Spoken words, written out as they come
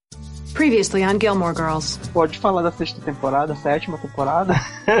Previously on Gilmore Girls. Pode falar da sexta temporada, sétima temporada?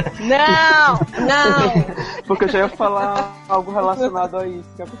 Não! Porque eu já ia falar algo relacionado a isso,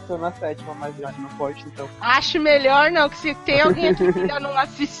 que aconteceu na sétima, mas já não pode, então. Acho melhor não, que se tem alguém aqui que ainda não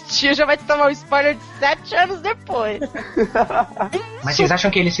assistiu, já vai te tomar um spoiler de 7 anos depois. Mas vocês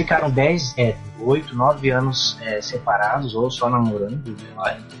acham que eles ficaram 8, 9 anos separados ou só namorando?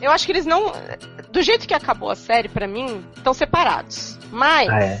 Eu acho que eles não... Do jeito que acabou a série, pra mim, estão separados. Mas...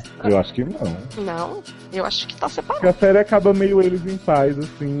 Eu acho que não. Não, eu acho que tá separado. Porque a série acaba meio eles em paz,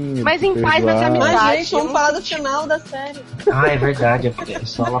 assim. Mas em paz vai ter amizade. Mas, gente, vamos falar do final da série. É verdade. É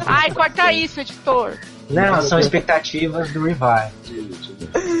só lá Ai, corta isso, editor. Não, são expectativas do Revive.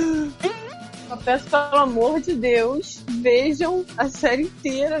 Eu peço, pelo amor de Deus, vejam a série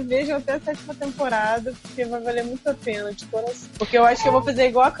inteira, vejam até a 7ª temporada, porque vai valer muito a pena, de coração. Porque eu acho que eu vou fazer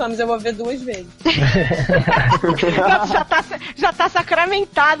igual a Camis, eu vou ver 2 vezes. já tá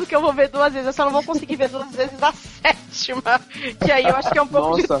sacramentado que eu vou ver 2 vezes, eu só não vou conseguir ver 2 vezes a 7ª, que aí eu acho que é um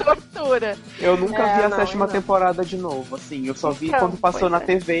pouco de tortura. Eu nunca vi a 7ª temporada de novo, assim, eu só vi quando passou na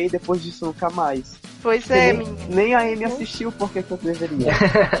TV e depois disso nunca mais. Pois é, nem a Amy assistiu, porque que eu deveria.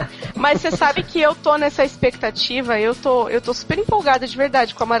 Mas você sabe que eu tô nessa expectativa, eu tô super empolgada de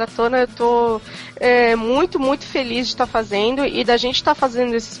verdade com a maratona, eu tô muito, muito feliz de estar fazendo e da gente estar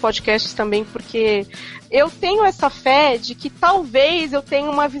fazendo esses podcasts também, porque eu tenho essa fé de que talvez eu tenha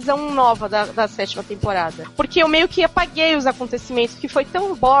uma visão nova da 7ª temporada. Porque eu meio que apaguei os acontecimentos, que foi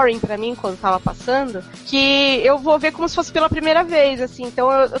tão boring pra mim quando tava passando, que eu vou ver como se fosse pela primeira vez, assim.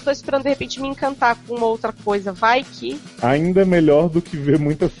 Então eu tô esperando de repente me encantar com uma outra coisa. Vai que... Ainda é melhor do que ver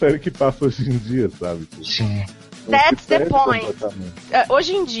muita série que passa hoje em dia, sabe? Sim. That's the point.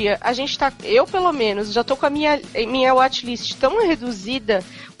 Hoje em dia, a gente tá... Eu, pelo menos, já tô com a minha watchlist tão reduzida,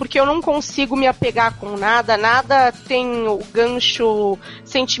 porque eu não consigo me apegar com nada. Nada tem o gancho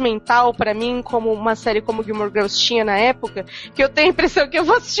sentimental pra mim, como uma série como Gilmore Girls tinha na época, que eu tenho a impressão que eu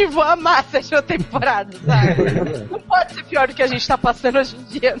vou assistir Voar Massa de uma temporada, sabe? Não pode ser pior do que a gente tá passando hoje em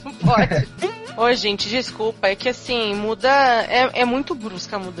dia, não pode. Ô, gente, desculpa, é que assim, muda... É muito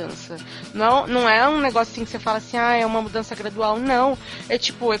brusca a mudança. Não é um negócio assim que você fala assim, é uma mudança gradual. Não. É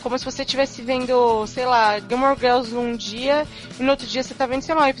tipo, é como se você estivesse vendo, sei lá, Gilmore Girls num dia e no outro dia você tá vendo,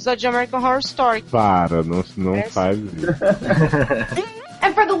 sei lá, um episódio de American Horror Story. Para, não faz isso.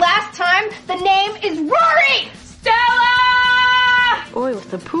 And for the last time, the name is Rory! Stella! Boy,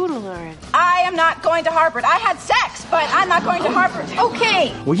 with the poodle already. I am not going to Harvard. I had sex, but I'm not going to Harvard.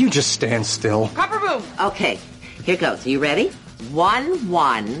 Okay. Will you just stand still? Proper boom. Okay, here goes. Are you ready? 1,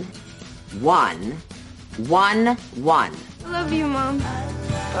 1, 1, 1, 1. I love you, Mom.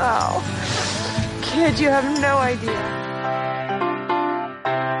 Oh. Kid, you have no idea.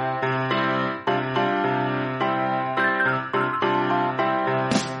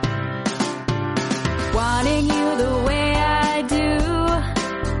 Wanting you the way I do,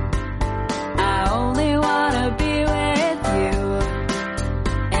 I only wanna be with you,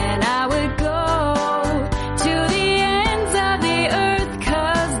 and I would go to the ends of the earth,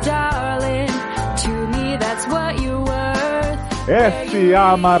 'cause darling, to me that's what you're worth.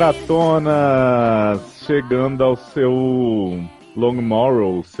 SA Maratona, chegando ao seu Long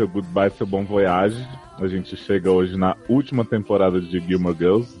Morrow, seu Goodbye, seu Bom Voyage. A gente chega hoje na última temporada de Gilmore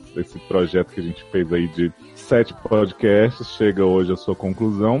Girls, esse projeto que a gente fez aí de 7 podcasts, chega hoje à sua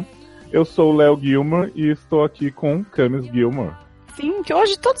conclusão. Eu sou o Léo Gilmore e estou aqui com Camis Gilmore. Sim, que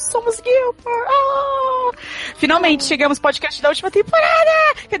hoje todos somos Gilmore. Oh! Finalmente chegamos ao podcast da última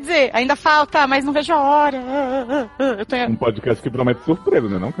temporada! Quer dizer, ainda falta, mas não vejo a hora. Um podcast que promete surpresa,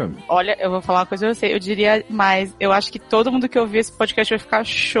 né, não, Camis? Olha, eu vou falar uma coisa pra você, eu diria mais, eu acho que todo mundo que ouvir esse podcast vai ficar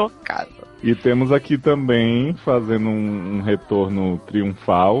chocado. E temos aqui também, fazendo um retorno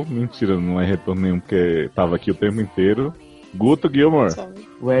triunfal. Mentira, não é retorno nenhum, porque tava aqui o tempo inteiro. Guto Gilmore.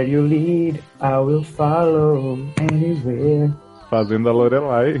 Where you lead, I will follow anywhere. Fazendo a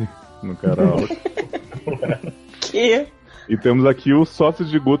Lorelai no karaoke. Que? E temos aqui o sócio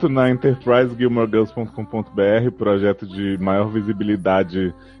de Guto na EnterpriseGilmoreGirls.com.br, projeto de maior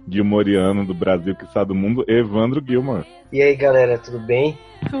visibilidade gilmoriano do Brasil, que está do mundo, Evandro Gilmore. E aí, galera, tudo bem?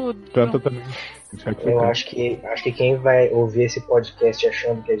 Tudo. Canta também. Eu acho que quem vai ouvir esse podcast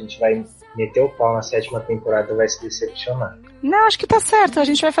achando que a gente vai meter o pau na 7ª temporada vai se decepcionar. Não, acho que tá certo, a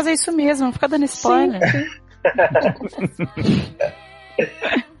gente vai fazer isso mesmo, não fica dando spoiler. Sim.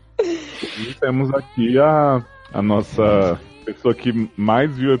 E temos aqui a nossa pessoa que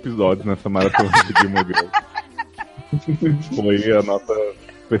mais viu episódios nessa maratona de Gilmore Girls. Foi a nossa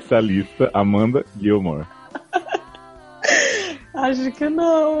especialista, Amanda Gilmore. Acho que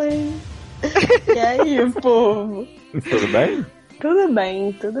não, hein? E aí, povo? Tudo bem? Tudo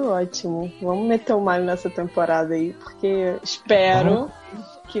bem, tudo ótimo. Vamos meter o malho nessa temporada aí, porque espero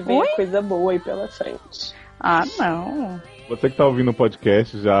que venha coisa boa aí pela frente. Ah, não. Você que tá ouvindo o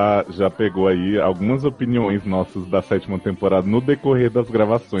podcast já pegou aí algumas opiniões nossas da 7ª temporada no decorrer das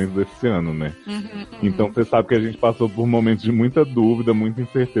gravações desse ano, né? Então você sabe que a gente passou por momentos de muita dúvida, muita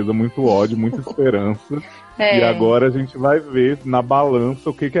incerteza, muito ódio, muita esperança. E agora a gente vai ver na balança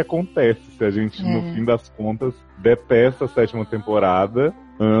o que acontece. Se a gente, no fim das contas, detesta a 7ª temporada,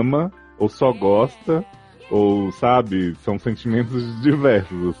 ama ou só gosta. Ou, sabe, são sentimentos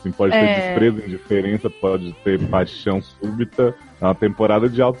diversos, assim, pode ter desprezo, indiferença, pode ter paixão súbita, é uma temporada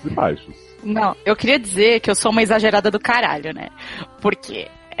de altos e baixos. Não, eu queria dizer que eu sou uma exagerada do caralho, né? Porque,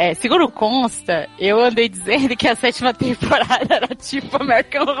 segundo consta, eu andei dizendo que a 7ª temporada era tipo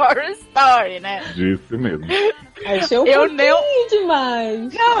American Horror Story, né? Disse mesmo. Achei um pouquinho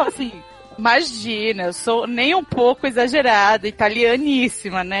demais. Não, assim... Imagina, eu sou nem um pouco exagerada,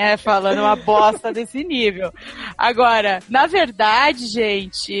 italianíssima, né? Falando uma bosta desse nível. Agora, na verdade,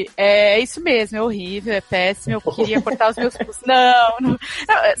 gente, é isso mesmo, é horrível, é péssimo, eu queria cortar os meus pulsos. Não.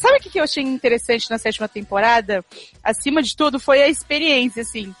 Sabe o que eu achei interessante na 7ª temporada? Acima de tudo, foi a experiência,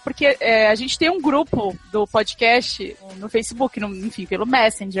 assim, porque a gente tem um grupo do podcast no Facebook, enfim, pelo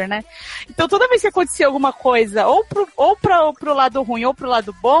Messenger, né? Então, toda vez que acontecia alguma coisa, ou pro lado ruim ou pro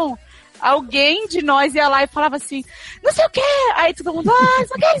lado bom, alguém de nós ia lá e falava assim, não sei o quê, aí todo mundo,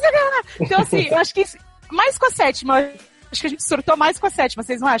 isso aqui. Então, assim, eu acho que mais com a 7ª, acho que a gente surtou mais com a 7ª,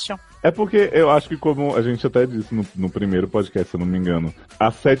 vocês não acham? É porque eu acho que, como a gente até disse no primeiro podcast, se eu não me engano,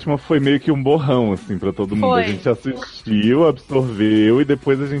 a 7ª foi meio que um borrão, assim, pra todo mundo. A gente assistiu, absorveu e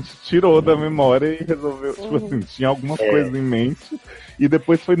depois a gente tirou da memória e resolveu, tipo assim, tinha algumas coisas em mente. E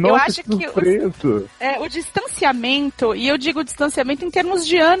depois foi, nossa, que surpresa. O distanciamento, e eu digo distanciamento em termos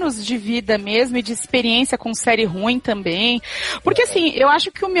de anos de vida mesmo, e de experiência com série ruim também. Porque assim, eu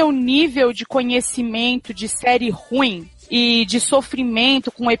acho que o meu nível de conhecimento de série ruim e de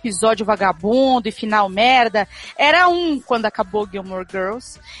sofrimento com episódio vagabundo e final merda, era quando acabou Gilmore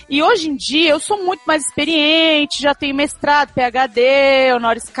Girls. E hoje em dia eu sou muito mais experiente, já tenho mestrado, PhD,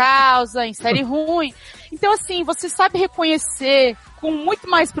 honoris causa, em série ruim. Então assim, você sabe reconhecer com muito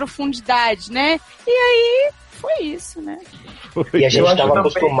mais profundidade, né? E aí, foi isso, né? E a gente estava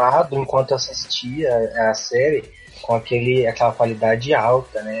acostumado, enquanto assistia a série, com aquela qualidade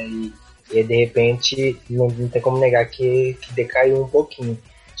alta, né? E de repente, não tem como negar que decaiu um pouquinho.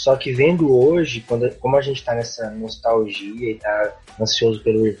 Só que vendo hoje, como a gente tá nessa nostalgia e tá ansioso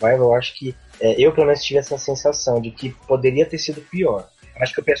pelo revival, eu acho que eu pelo menos tive essa sensação de que poderia ter sido pior.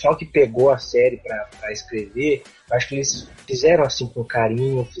 Acho que o pessoal que pegou a série pra escrever, acho que eles fizeram assim com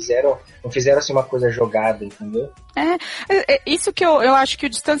carinho, não fizeram assim uma coisa jogada, entendeu? Isso que eu acho que o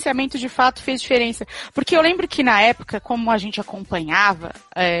distanciamento de fato fez diferença. Porque eu lembro que na época, como a gente acompanhava,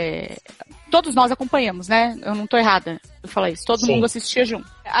 todos nós acompanhamos, né? Eu não tô errada eu falar isso. Todo mundo assistia junto.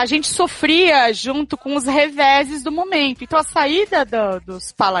 A gente sofria junto com os reveses do momento. Então a saída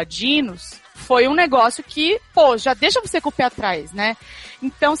dos paladinos foi um negócio que, já deixa você com o pé atrás, né?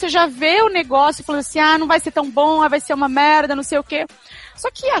 Então você já vê o negócio falando assim, não vai ser tão bom, vai ser uma merda, não sei o quê.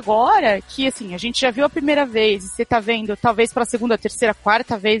 Só que agora, que assim, a gente já viu a primeira vez, e você tá vendo, talvez pela segunda, terceira,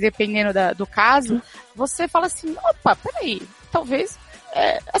 quarta vez, dependendo do caso, você fala assim, opa, peraí, talvez,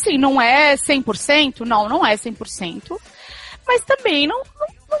 assim, não é 100%? Não é 100%, mas também não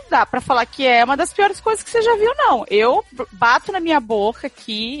dá pra falar que é uma das piores coisas que você já viu, não. Eu bato na minha boca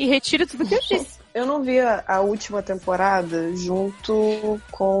aqui e retiro tudo que eu disse. Eu não vi a última temporada junto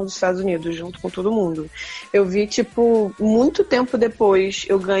com os Estados Unidos, junto com todo mundo. Eu vi, muito tempo depois,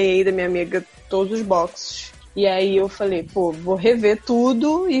 eu ganhei da minha amiga todos os boxes. E aí eu falei, vou rever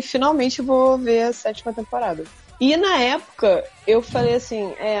tudo e finalmente vou ver a 7ª temporada. E na época, eu falei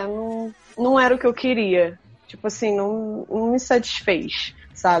assim, não era o que eu queria. Tipo assim, não me satisfez,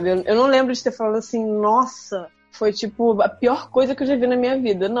 sabe? Eu não lembro de ter falado assim, nossa, foi a pior coisa que eu já vi na minha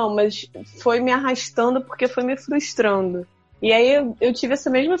vida. Não, mas foi me arrastando porque foi me frustrando. E aí eu tive essa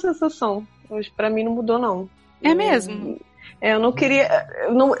mesma sensação. Mas pra mim não mudou, não. É mesmo? Eu não queria...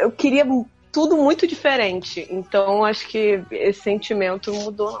 Eu queria tudo muito diferente. Então acho que esse sentimento não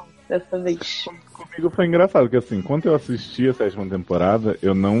mudou, não, dessa vez. Comigo foi engraçado, porque assim, quando eu assisti a 7ª temporada,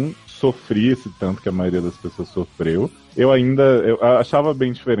 eu não sofri esse tanto que a maioria das pessoas sofreu. Eu achava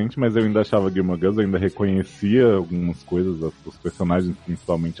bem diferente, mas eu ainda achava Gilmore Girls, eu ainda reconhecia algumas coisas, os personagens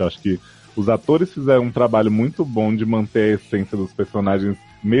principalmente. Eu acho que os atores fizeram um trabalho muito bom de manter a essência dos personagens,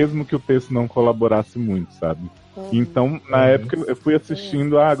 mesmo que o texto não colaborasse muito, sabe? Então, na época, eu fui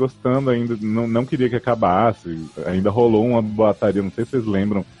assistindo, gostando ainda, não queria que acabasse, ainda rolou uma boataria, não sei se vocês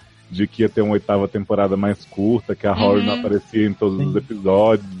lembram, de que ia ter uma 8ª temporada mais curta, que a Rory não aparecia em todos os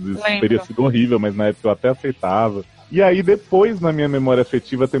episódios. Isso teria sido horrível, mas na época eu até aceitava. E aí depois, na minha memória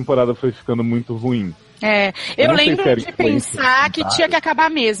afetiva, a temporada foi ficando muito ruim. Eu lembro de pensar que tinha que acabar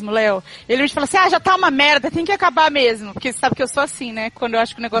mesmo, Léo. Ele me falou assim, já tá uma merda, tem que acabar mesmo. Porque você sabe que eu sou assim, né? Quando eu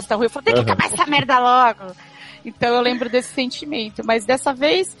acho que o negócio tá ruim, eu falo, tem que acabar essa merda logo. Então eu lembro desse sentimento. Mas dessa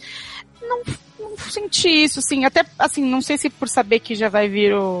vez, não senti isso, assim. Até, assim, não sei se por saber que já vai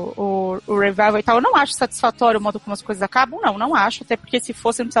vir o revival e tal, eu não acho satisfatório o modo como as coisas acabam. Não acho. Até porque se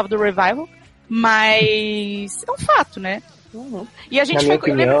fosse, eu não precisava do revival. Mas é um fato, né? E a gente Na minha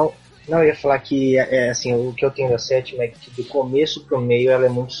opinião... Não, eu ia falar que, assim, o que eu tenho da 7ª é que do começo pro meio ela é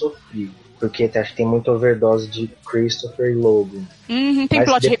muito sofrível. Porque acho que tem muita overdose de Christopher e Logan. Tem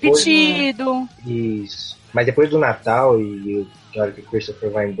plot repetido. Isso. Mas depois do Natal e na hora que o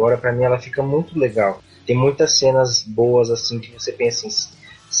Christopher vai embora, pra mim ela fica muito legal. Tem muitas cenas boas, assim, que você pensa em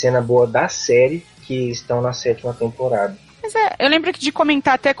cena boa da série que estão na 7ª temporada. Mas eu lembro de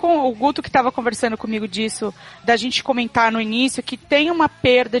comentar até com o Guto que estava conversando comigo disso, da gente comentar no início que tem uma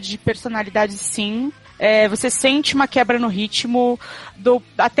perda de personalidade sim. Você sente uma quebra no ritmo,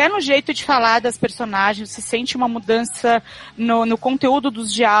 até no jeito de falar das personagens, você sente uma mudança no conteúdo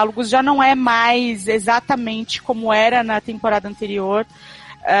dos diálogos, já não é mais exatamente como era na temporada anterior.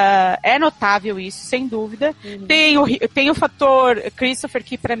 É notável isso, sem dúvida. Tem o fator Christopher,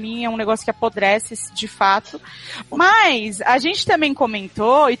 que pra mim é um negócio que apodrece de fato. Mas a gente também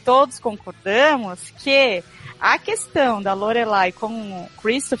comentou, e todos concordamos, que a questão da Lorelai com o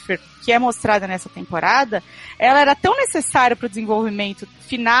Christopher, que é mostrada nessa temporada, ela era tão necessária pro desenvolvimento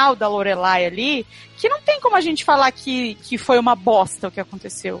final da Lorelai ali, que não tem como a gente falar que foi uma bosta o que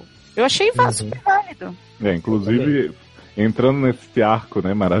aconteceu. Eu achei super válido. Inclusive... Entrando nesse arco,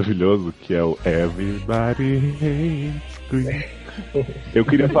 né, maravilhoso, que é o Everybody Hates Chris. Eu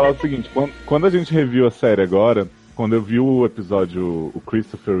queria falar o seguinte, quando a gente reviu a série agora, quando eu vi o episódio, o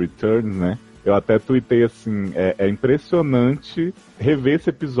Christopher Returns, né, eu até tuitei assim, é impressionante rever esse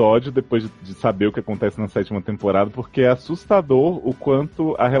episódio depois de saber o que acontece na 7ª temporada, porque é assustador o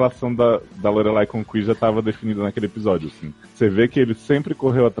quanto a relação da Lorelai com o Chris já estava definida naquele episódio, assim. Você vê que ele sempre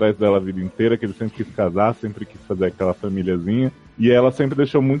correu atrás dela a vida inteira, que ele sempre quis casar, sempre quis fazer aquela famíliazinha, e ela sempre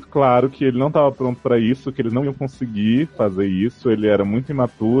deixou muito claro que ele não estava pronto para isso, que eles não iam conseguir fazer isso, ele era muito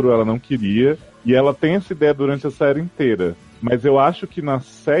imaturo, ela não queria, e ela tem essa ideia durante a série inteira. Mas eu acho que na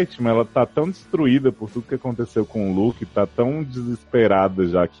 7ª ela tá tão destruída por tudo que aconteceu com o Luke, tá tão desesperada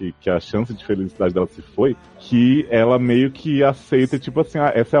já que a chance de felicidade dela se foi, que ela meio que aceita, tipo assim,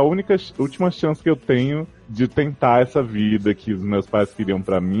 essa é a última chance que eu tenho de tentar essa vida que os meus pais queriam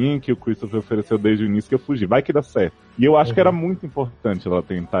pra mim, que o Christopher ofereceu desde o início, que eu fugi. Vai que dá certo. E eu acho que era muito importante ela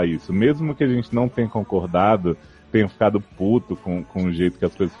tentar isso. Mesmo que a gente não tenha concordado, tenha ficado puto com o jeito que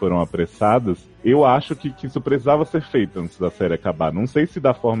as coisas foram apressadas, eu acho que isso precisava ser feito antes da série acabar. Não sei se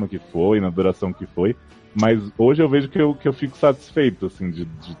da forma que foi, na duração que foi, mas hoje eu vejo que eu fico satisfeito, assim,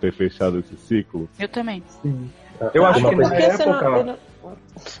 de ter fechado esse ciclo. Eu também. Sim. Eu acho que na época...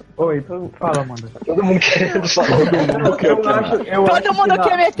 Oi, fala, Amanda. Todo mundo querendo falar. Todo mundo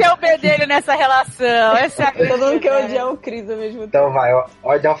quer meter o B dele nessa relação. Todo mundo quer odiar o Chris ao mesmo tempo. Então vai,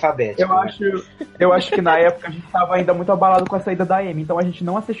 ordem alfabética. Eu acho que na época a gente tava ainda muito abalado com a saída da Amy, então a gente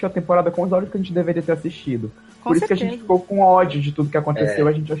não assistiu a temporada com os olhos que a gente deveria ter assistido. Por isso que a gente ficou com ódio de tudo que aconteceu,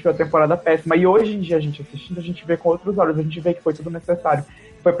 a gente achou a temporada péssima. E hoje em dia, a gente assistindo, a gente vê com outros olhos, a gente vê que foi tudo necessário.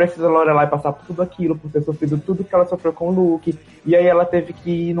 Foi preciso a Lorelai passar por tudo aquilo, por ter sofrido tudo que ela sofreu com o Luke. E aí ela teve que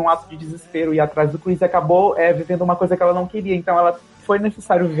ir num ato de desespero, ir atrás do Chris, e acabou vivendo uma coisa que ela não queria. Então ela foi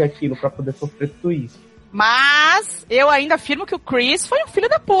necessário viver aquilo pra poder sofrer tudo isso. Mas eu ainda afirmo que o Chris foi um filho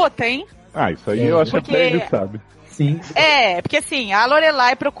da puta, hein? Isso aí eu acho que até ele sabe. Sim. Porque assim, a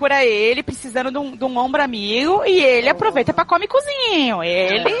Lorelai procura ele precisando de um ombro amigo e ele aproveita pra comer cozinho.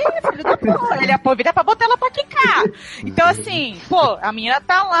 Ele aproveita pra botar ela pra quicar. Então assim, a menina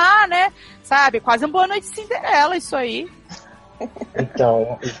tá lá, né? Sabe? Quase uma boa noite de Cinderela, isso aí.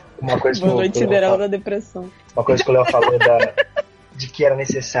 Então, uma coisa que boa noite Cinderela da depressão. Uma coisa que o Léo falou de que era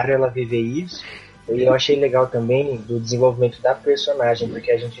necessário ela viver isso. E eu achei legal também do desenvolvimento da personagem,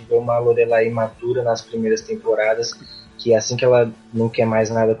 porque a gente vê uma Lorelai imatura nas primeiras temporadas, que assim que ela não quer mais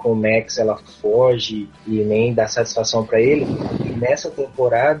nada com o Max, ela foge e nem dá satisfação pra ele. E nessa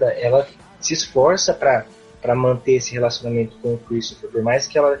temporada ela se esforça pra manter esse relacionamento com o Christopher. Por mais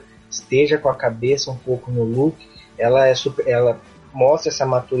que ela esteja com a cabeça um pouco no Luke, ela mostra essa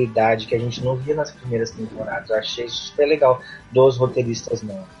maturidade que a gente não via nas primeiras temporadas. Eu achei super legal dos roteiristas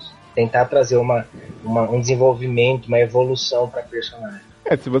novos. Tentar trazer um desenvolvimento, uma evolução pra personagem.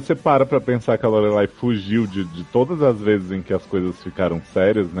 Se você para pra pensar que a Lorelai fugiu de todas as vezes em que as coisas ficaram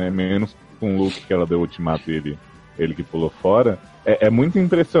sérias, né? Menos com o Luke, que ela deu o ultimato e ele que pulou fora. É muito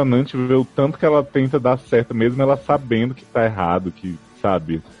impressionante ver o tanto que ela tenta dar certo, mesmo ela sabendo que tá errado, que,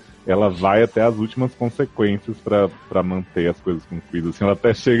 sabe... Ela vai até as últimas consequências pra manter as coisas com cuidado. Assim, ela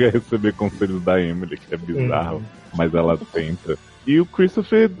até chega a receber conselhos da Emily, que é bizarro, mas ela tenta. E o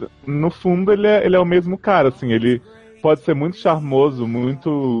Christopher, no fundo, ele é o mesmo cara, assim, ele pode ser muito charmoso,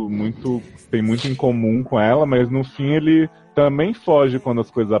 tem muito em comum com ela, mas no fim ele também foge quando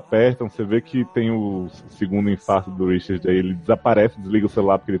as coisas apertam. Você vê que tem o segundo infarto do Richard, aí ele desaparece, desliga o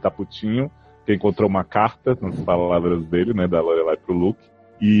celular porque ele tá putinho, porque encontrou uma carta, nas palavras dele, né, da Lorelai pro Luke.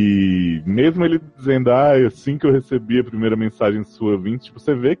 E mesmo ele dizendo, assim que eu recebi a primeira mensagem sua, tipo,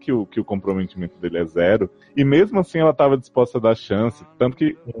 você vê que o comprometimento dele é zero. E mesmo assim ela estava disposta a dar chance. Tanto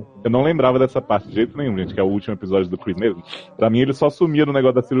que eu não lembrava dessa parte de jeito nenhum, gente, que é o último episódio do Chris mesmo. Pra mim ele só sumia no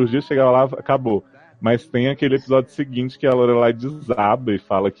negócio da cirurgia, chegava lá, acabou. Mas tem aquele episódio seguinte que a Lorelai desaba e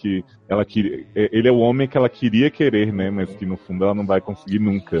fala que ele é o homem que ela queria querer, né? Mas que no fundo ela não vai conseguir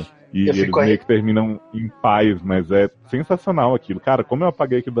nunca. E eles meio que terminam em paz, mas é sensacional aquilo. Cara, como eu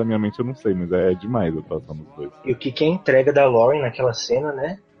apaguei aquilo da minha mente, eu não sei, mas é demais a atuação dos dois. E o que é a entrega da Lauren naquela cena,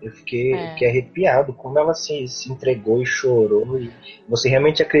 né? Eu fiquei arrepiado, como ela se entregou e chorou, e você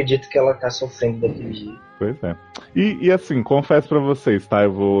realmente acredita que ela tá sofrendo daquele jeito. Pois é. E assim, confesso pra vocês, tá?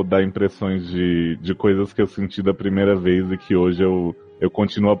 Eu vou dar impressões de coisas que eu senti da primeira vez e que hoje eu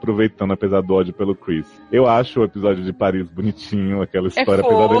continuo aproveitando, apesar do ódio pelo Chris. Eu acho o episódio de Paris bonitinho, aquela história,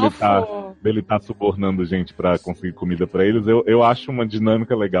 apesar dele tá subornando gente pra conseguir comida pra eles. Eu acho uma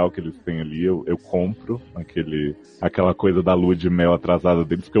dinâmica legal que eles têm ali. Eu compro aquela coisa da lua de mel atrasada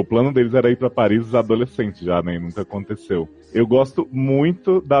deles, porque o plano deles era ir pra Paris adolescente já, né? E nunca aconteceu. Eu gosto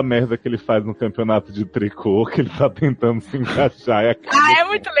muito da merda que ele faz no campeonato de tricô, que ele tá tentando se encaixar. É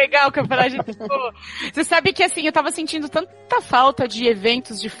muito legal o campeonato de tricô. Você sabe que, assim, eu tava sentindo tanta falta de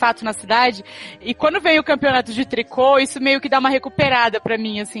eventos de fato na cidade, e quando veio o campeonato de tricô, isso meio que dá uma recuperada pra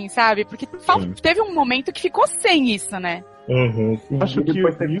mim, assim, sabe? Porque teve um momento que ficou sem isso, né? Sim, acho que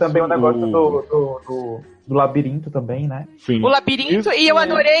depois teve também o negócio do labirinto também, né? Sim. O labirinto, e eu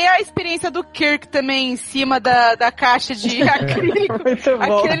adorei a experiência do Kirk também, em cima da caixa de acrílico.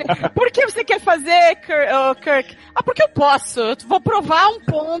 Por que você quer fazer, Kirk? Porque eu posso. Eu vou provar um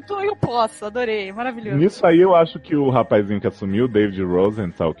ponto e eu posso. Adorei, maravilhoso. Nisso aí eu acho que o rapazinho que assumiu, o David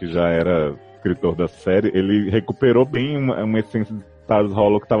Rosenthal, que já era escritor da série, ele recuperou bem uma essência de Stars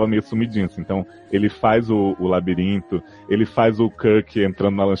Hollow que tava meio sumidinho, assim. Então, ele faz o labirinto, ele faz o Kirk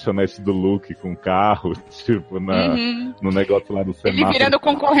entrando na lanchonete do Luke com o carro, tipo, no negócio lá do semáforo. Ele virando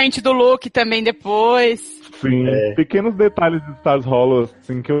concorrente do Luke também depois. Sim, pequenos detalhes de Stars Hollow,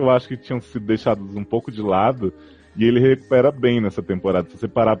 assim, que eu acho que tinham sido deixados um pouco de lado, e ele recupera bem nessa temporada. Se você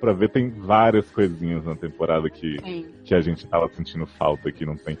parar pra ver, tem várias coisinhas na temporada que a gente tava sentindo falta, que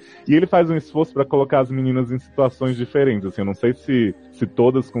não tem. E ele faz um esforço pra colocar as meninas em situações diferentes, assim, eu não sei se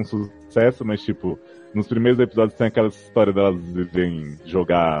todas com sucesso, mas tipo, nos primeiros episódios tem aquela história delas irem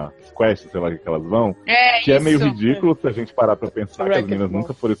jogar squash, sei lá que elas vão, que é meio ridículo se a gente parar pra pensar que as meninas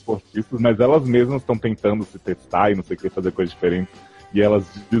nunca foram esportistas, mas elas mesmas estão tentando se testar e não sei o que, fazer coisas diferentes. E elas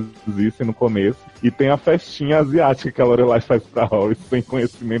desistem no começo. E tem a festinha asiática que a Lorelai faz pra Holly sem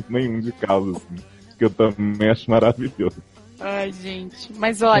conhecimento nenhum de causa, assim, que eu também acho maravilhoso. Ai, gente,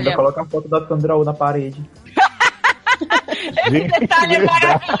 mas olha... Ainda coloca a foto da Sandra Oh na parede. Esse detalhe é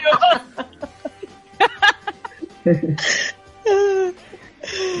maravilhoso!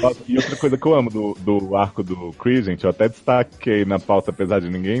 Nossa, e outra coisa que eu amo do arco do Chris, gente, eu até destaquei na pauta, apesar de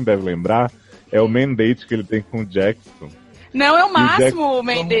ninguém deve lembrar, é o mandate que ele tem com o Jackson. Não, é o máximo o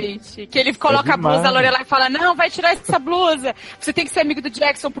mandate. Que ele coloca a blusa, a Lorelai fala, não, vai tirar essa blusa. Você tem que ser amigo do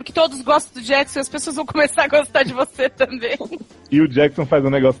Jackson, porque todos gostam do Jackson e as pessoas vão começar a gostar de você também. E o Jackson faz um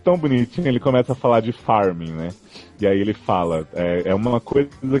negócio tão bonitinho, ele começa a falar de farming, né? E aí ele fala, é uma coisa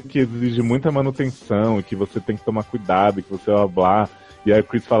que exige muita manutenção, e que você tem que tomar cuidado, e que você vai blá. E aí o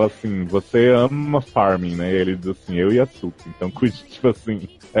Chris fala assim, você ama farming, né? E ele diz assim, eu e a Suki. Então, tipo assim,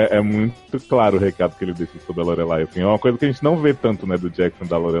 é muito claro o recado que ele deixa sobre a Lorelai. Assim, é uma coisa que a gente não vê tanto, né, do Jackson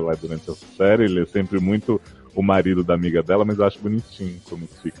da Lorelai durante a série. Ele é sempre muito o marido da amiga dela, mas eu acho bonitinho como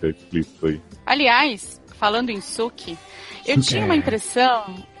fica explícito aí. Aliás, falando em Suki, eu tinha uma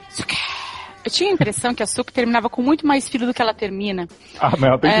impressão... Eu tinha a impressão que a Suki terminava com muito mais filho do que ela termina. Ah, mas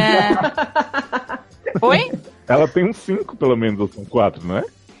ela tem que... Oi? Ela tem uns 5, pelo menos, ou são 4, não é?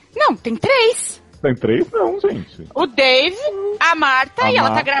 Não, tem 3. Tem 3 não, gente. O Dave, a Marta e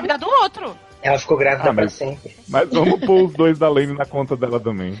ela tá grávida do outro. Ela ficou grávida pra sempre. Mas vamos pôr os dois da Lane na conta dela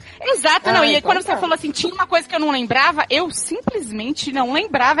também. Exato, não. E aí, quando você falou assim, tinha uma coisa que eu não lembrava, eu simplesmente não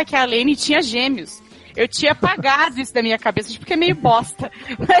lembrava que a Lane tinha gêmeos. Eu tinha apagado isso da minha cabeça, porque é meio bosta.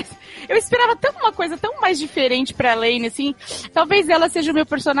 Mas eu esperava uma coisa tão mais diferente pra Lane, assim. Talvez ela seja o meu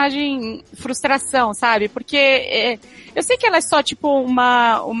personagem frustração, sabe? Porque eu sei que ela é só, tipo,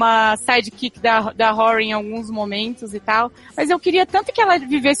 uma sidekick da Rory em alguns momentos e tal. Mas eu queria tanto que ela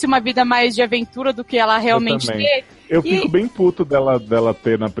vivesse uma vida mais de aventura do que ela realmente teve. Eu fico bem puto dela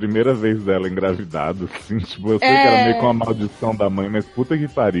ter na primeira vez dela engravidado, assim. Tipo, eu sei que era meio com a maldição da mãe, mas puta que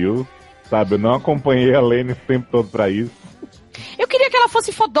pariu. Sabe, eu não acompanhei a Lane o tempo todo pra isso. Eu queria que ela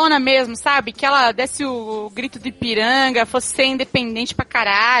fosse fodona mesmo, sabe? Que ela desse o grito de piranga, fosse ser independente pra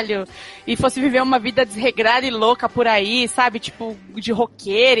caralho, e fosse viver uma vida desregrada e louca por aí, sabe? Tipo, de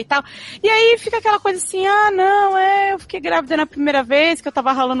roqueira e tal. E aí fica aquela coisa assim, eu fiquei grávida na primeira vez, que eu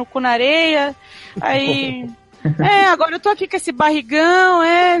tava ralando o cu na areia, aí... agora eu tô aqui com esse barrigão,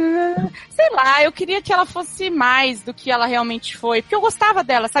 sei lá, eu queria que ela fosse mais do que ela realmente foi, porque eu gostava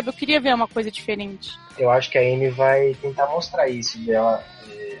dela, sabe, eu queria ver uma coisa diferente. Eu acho que a Amy vai tentar mostrar isso dela,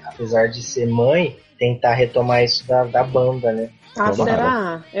 apesar de ser mãe, tentar retomar isso da banda, né?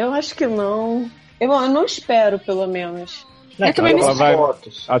 Será? Eu acho que não. Eu não espero, pelo menos. Não, eu também não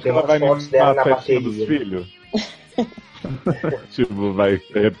fotos. Acho que ela vai dela na festinha dos filhos. Tipo, vai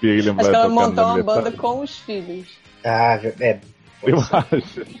arrepiar e lembrar. Acho que ela montou uma banda com os filhos. Eu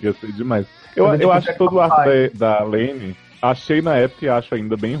acho, ia ser demais. Eu acho que todo o arco da Lane, achei na época e acho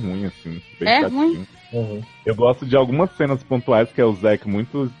ainda bem ruim, assim. Bem ruim? Uhum. Eu gosto de algumas cenas pontuais, que é o Zack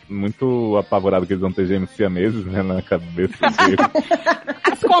muito, muito apavorado que eles vão ter gêmeos siameses, né, na cabeça dele.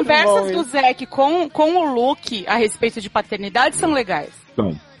 As conversas do Zack com o Luke a respeito de paternidade são legais.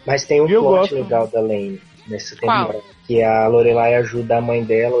 Mas tem um plot legal da Lane nessa temporada, que a Lorelai ajuda a mãe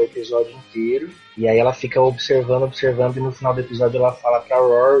dela o episódio inteiro, e aí ela fica observando, e no final do episódio ela fala pra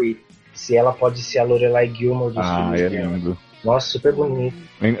Rory se ela pode ser a Lorelai Gilmore dos filmes dela. Lindo. Nossa, super bonito.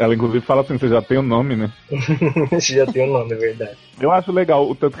 Ela inclusive fala assim, você já tem o nome, né? Você já tem o nome, é verdade. Eu acho legal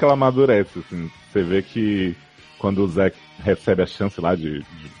o tanto que ela amadurece, assim. Você vê que quando o Zack recebe a chance lá de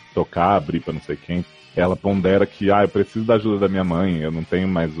tocar, abrir pra não sei quem, ela pondera que, eu preciso da ajuda da minha mãe, eu não tenho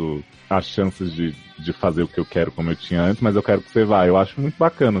mais as chances de fazer o que eu quero como eu tinha antes, mas eu quero que você vá. Eu acho muito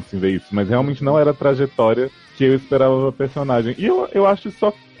bacana, assim, ver isso, mas realmente não era a trajetória que eu esperava da personagem. E eu acho isso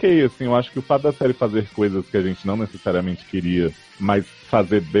ok, assim, eu acho que o fato da série fazer coisas que a gente não necessariamente queria, mas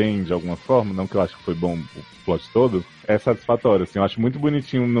fazer bem de alguma forma, não que eu acho que foi bom o plot todo, é satisfatório, assim, eu acho muito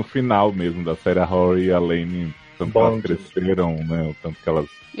bonitinho no final mesmo da série, a Rory e a Lane, tanto que elas cresceram, né, o tanto que elas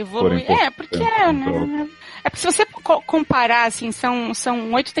evoluem. Porque né? É porque se você comparar, assim, são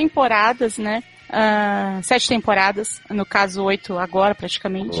 8 temporadas, né? 7 temporadas, no caso 8 agora,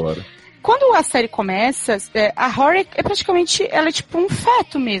 praticamente. Quando a série começa, a Rory praticamente, ela é tipo um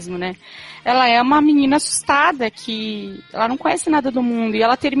feto mesmo, né? Ela é uma menina assustada, que ela não conhece nada do mundo, e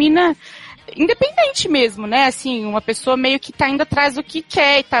ela termina independente mesmo, né? Assim, uma pessoa meio que tá indo atrás do que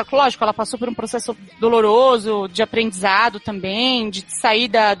quer e tá. Lógico, ela passou por um processo doloroso, de aprendizado também, de sair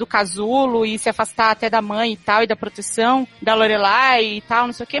do casulo e se afastar até da mãe e tal, e da proteção da Lorelai e tal,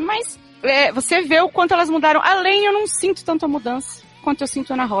 não sei o quê, mas você vê o quanto elas mudaram. Além, eu não sinto tanta mudança quanto eu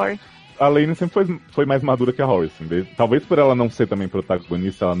sinto na Rory. A Lane sempre foi mais madura que a Rory, assim. Talvez por ela não ser também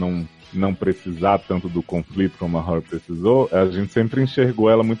protagonista, ela não precisar tanto do conflito como a Rory precisou, a gente sempre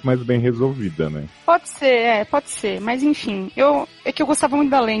enxergou ela muito mais bem resolvida, né? Pode ser, mas enfim, é que eu gostava muito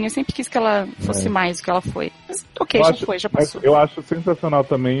da Lane, eu sempre quis que ela fosse mais do que ela foi. Mas, ok, já passou. Eu acho sensacional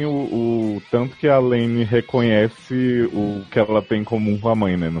também o tanto que a Lane reconhece o que ela tem em comum com a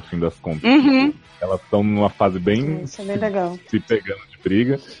mãe, né, no fim das contas. Uhum. Elas estão numa fase bem, isso é bem legal, se pegando de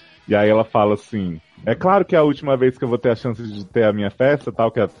briga. E aí ela fala assim, é claro que é a última vez que eu vou ter a chance de ter a minha festa,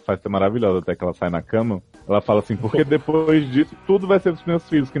 tal, que a festa é maravilhosa, até que ela sai na cama. Ela fala assim, porque depois disso, tudo vai ser dos meus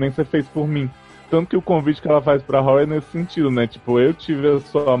filhos, que nem você fez por mim. Tanto que o convite que ela faz pra Rory é nesse sentido, né? Tipo, eu tive a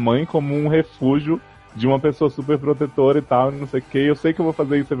sua mãe como um refúgio de uma pessoa super protetora e tal, não sei o que. Eu sei que eu vou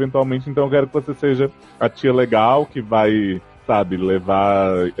fazer isso eventualmente, então eu quero que você seja a tia legal, que vai... sabe,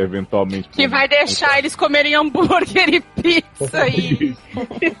 levar eventualmente... Que vai deixar eles comerem hambúrguer e pizza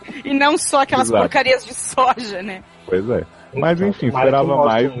e não só aquelas porcarias de soja, né? Pois é. Mas enfim, esperava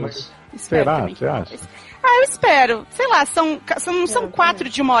mais. Mas... Será? Você acha? Eu espero. Sei lá, são 4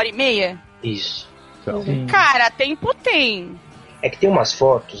 de 1h30? Isso. Cara, tempo tem. É que tem umas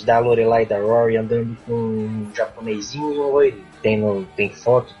fotos da Lorelai e da Rory andando com um japonesinho e um loirinho. Tem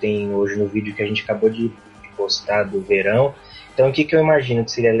foto, tem hoje no vídeo que a gente acabou de postar do verão. Então o que eu imagino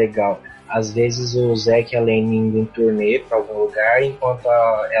que seria legal? às vezes o Zack e a Lane indo em turnê pra algum lugar, enquanto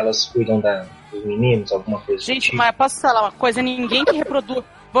elas cuidam dos meninos, alguma coisa. Gente, mas posso falar uma coisa? Ninguém que reproduz...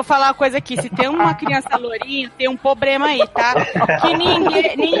 Vou falar uma coisa aqui, se tem uma criança lourinha, tem um problema aí, tá? Que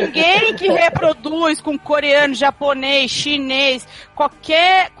ninguém que reproduz com coreano, japonês, chinês,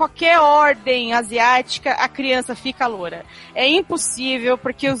 qualquer ordem asiática, a criança fica loura. É impossível,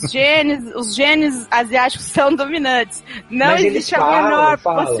 porque os genes asiáticos são dominantes. Não existe a menor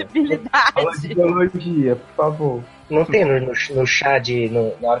possibilidade. Fala de biologia, por favor. Não tem no chá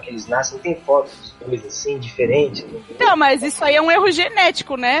na hora que eles nascem, não tem fotos dos dois assim, diferentes? Não, mas isso aí é um erro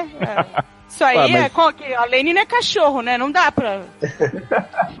genético, né? Isso aí a Lane não é cachorro, né? Não dá pra...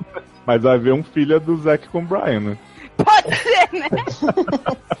 Mas vai haver um filho do Zack com o Brian, né? Pode ser, né?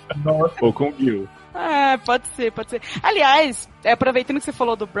 Nossa. Ou com o Gil. Pode ser. Aliás, aproveitando que você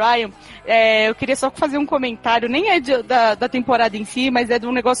falou do Brian, eu queria só fazer um comentário, nem é da temporada em si, mas é de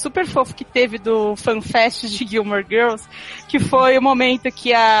um negócio super fofo que teve do FanFest de Gilmore Girls, que foi o momento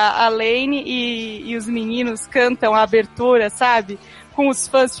que a Lane e os meninos cantam a abertura, sabe? Com os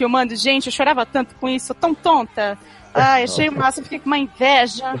fãs filmando. Gente, eu chorava tanto com isso, tão tonta. Ai, achei o máximo, fiquei com uma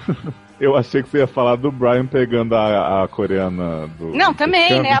inveja. Eu achei que você ia falar do Brian pegando a coreana do... Não,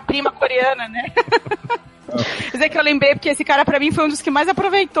 também, né? A prima coreana, né? Mas é que eu lembrei, porque esse cara pra mim foi um dos que mais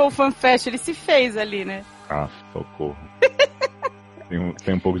aproveitou o FanFest. Ele se fez ali, né? Socorro.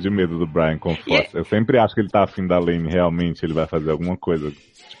 Tenho um pouco de medo do Brian, confesso. Eu sempre acho que ele tá afim da Lane, realmente ele vai fazer alguma coisa,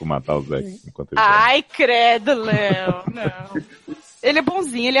 tipo matar o Zack enquanto ele Ai, credo, Léo. Não. Ele é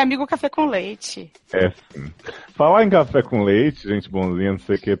bonzinho, ele é amigo café com leite. É, sim. Falar em café com leite, gente bonzinha, não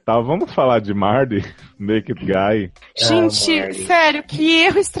sei o que tal, vamos falar de Marty, Naked Guy. Gente, sério, que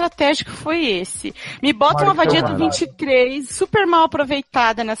erro estratégico foi esse? Me bota uma vadia do 23, super mal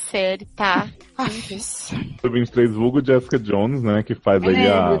aproveitada na série, tá? O 23 vulgo Jessica Jones, né, que faz aí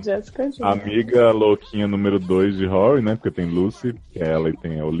a amiga louquinha número 2 de Rory, né, porque tem Lucy, que é ela, e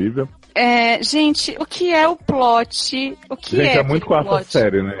tem a Olivia. Gente, o que é o plot? É muito quarta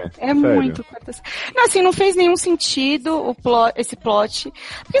série, né? É sério. Muito quarta série. Não, assim, não fez nenhum sentido esse plot.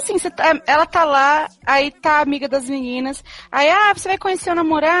 Porque assim, ela tá lá, aí tá amiga das meninas, aí, você vai conhecer o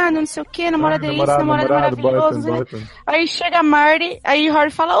namorado, não sei o que, namorado é isso, namorado maravilhoso. Boyfriend. Aí chega a Marty, aí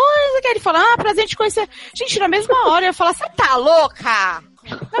Rory fala, oi, ele fala, prazer te conhecer. Gente, na mesma hora eu ia falar, você tá louca?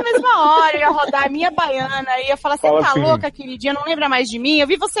 Na mesma hora eu ia rodar a minha baiana e ia falar, você tá assim, louca, queridinha, não lembra mais de mim? Eu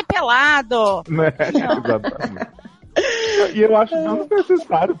vi você pelado. Né? Exatamente. E eu acho não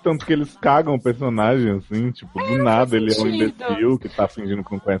necessário, tanto que eles cagam o personagem, assim, tipo, do nada ele é um imbecil que tá fingindo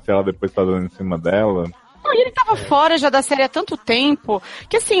que não conhece ela, depois tá dando em cima dela. Não, e ele tava fora já da série há tanto tempo,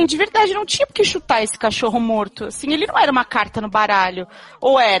 que assim, de verdade não tinha por que chutar esse cachorro morto. Assim, ele não era uma carta no baralho.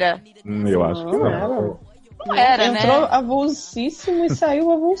 Ou era? Eu acho que não. Não era, entrou avulsíssimo e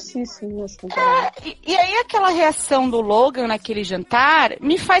saiu avulsíssimo. E aí aquela reação do Logan naquele jantar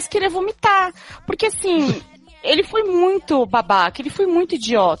me faz querer vomitar. Porque assim, ele foi muito babaca, ele foi muito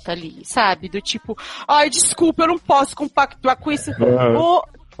idiota ali, sabe? Do tipo, desculpa, eu não posso compactuar com isso.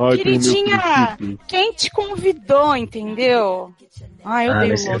 Queridinha, quem te convidou, entendeu? Eu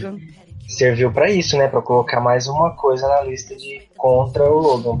odeio o Logan. Serviu pra isso, né? Pra colocar mais uma coisa na lista de contra o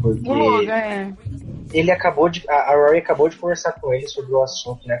Logan, porque ele acabou de... A Rory acabou de conversar com ele sobre o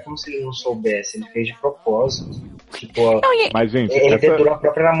assunto, não é como se ele não soubesse, ele fez de propósito. Tipo, mas, gente, ele deturou a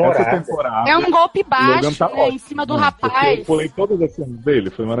própria namorada. É um golpe baixo, tá em cima do rapaz. Eu pulei todas as cenas dele,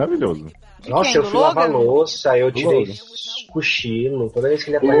 foi maravilhoso. Nossa, eu fui lavar louça, eu tirei cochilo, toda vez que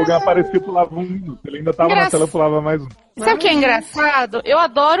ele apareceu. O Logan apareceu, pulava um minuto, ele ainda tava na tela, pulava mais um. Sabe o que é engraçado? Eu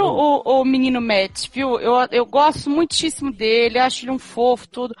adoro o menino Matt, viu? Eu gosto muitíssimo dele, acho ele um fofo,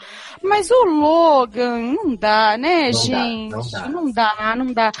 tudo. Mas o Logan, não dá, né, gente? Não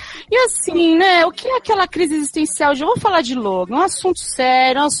dá. E assim, né, o que é aquela crise existencial? Já vou falar de Logan, um assunto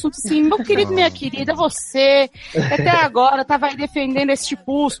sério, um assunto assim, meu querido, minha querida, você, até agora, tava aí defendendo esse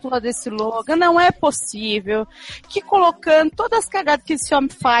bússola desse Logan. Não é possível que colocando todas as cagadas que esse homem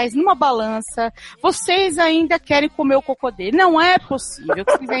faz numa balança, vocês ainda querem comer o cocô dele. Não é possível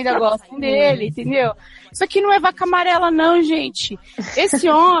que vocês ainda gostem dele, entendeu? Isso aqui não é vaca amarela, não, gente. Esse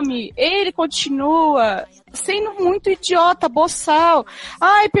homem, ele continua sendo muito idiota, boçal.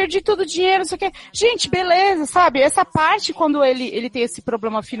 Perdi todo o dinheiro, não sei o que. Gente, beleza, sabe? Essa parte, quando ele tem esse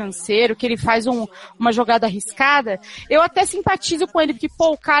problema financeiro, que ele faz uma jogada arriscada, eu até simpatizo com ele, porque,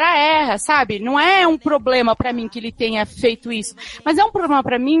 o cara erra, sabe? Não é um problema pra mim que ele tenha feito isso, mas é um problema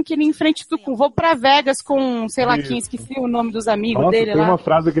pra mim que ele enfrente tudo com, vou pra Vegas com, sei lá, quem esqueci o nome dos amigos dele lá. Tem uma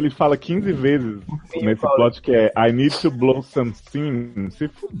frase que ele fala 15 vezes nesse plot que é I need to blow some steam. Se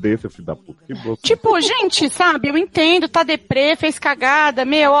fuder, seu filho da puta. Que blow tipo, gente, gente, sabe, eu entendo, tá deprê, fez cagada,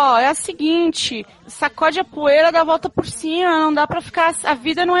 é a seguinte, sacode a poeira, dá a volta por cima, não dá pra ficar, a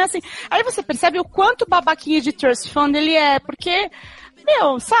vida não é assim. Aí você percebe o quanto babaquinha de trust fund ele é, porque,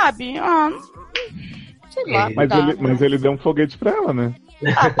 sabe, sei lá. Mas ele deu um foguete pra ela, né?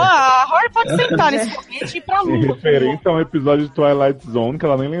 A Rory pode sentar nesse foguete e ir pra lua. Em referência a um episódio de Twilight Zone que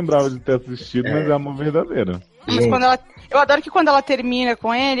ela nem lembrava de ter assistido, mas é amor verdadeiro. Mas eu adoro que quando ela termina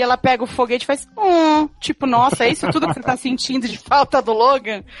com ele, ela pega o foguete e faz tipo, nossa, é isso tudo que você tá sentindo de falta do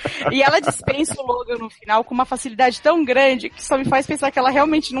Logan? E ela dispensa o Logan no final com uma facilidade tão grande que só me faz pensar que ela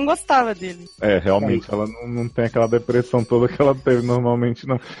realmente não gostava dele. Realmente, ela não tem aquela depressão toda que ela teve normalmente,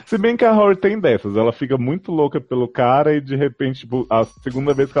 não. Se bem que a Rory tem dessas, ela fica muito louca pelo cara e de repente, tipo, a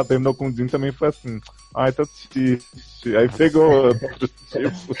segunda vez que ela terminou com o Dean também foi assim, ai, tá triste. Aí pegou outro,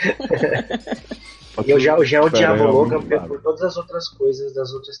 tipo... E eu já odiava o Logan por todas as outras coisas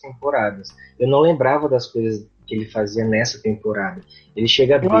das outras temporadas. Eu não lembrava das coisas que ele fazia nessa temporada. Ele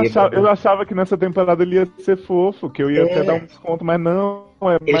chega bêbado. Eu achava que nessa temporada ele ia ser fofo, que eu ia até dar um desconto, mas não.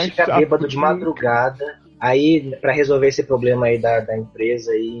 Ele fica bêbado de madrugada. Aí, pra resolver esse problema aí da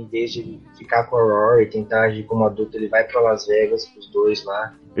empresa, aí, em vez de ficar com a Rory e tentar agir como adulto, ele vai pra Las Vegas, os dois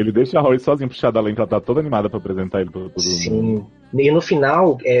lá. Ele deixa a Rory sozinho puxada além, que ela tá toda animada pra apresentar ele pra todo mundo. Sim. E no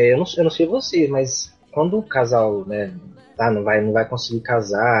final, eu não sei vocês, mas quando o casal, né, não vai conseguir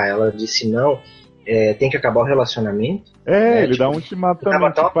casar, ela disse não, tem que acabar o relacionamento. Ele dá um ultimato também,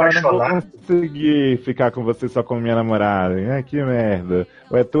 não vou conseguir ficar com você só como minha namorada. Que merda.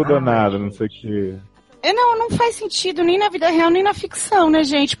 Ou é tudo ou nada, não sei o que. Não faz sentido nem na vida real, nem na ficção, né,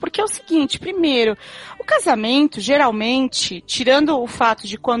 gente? Porque é o seguinte, primeiro, o casamento, geralmente, tirando o fato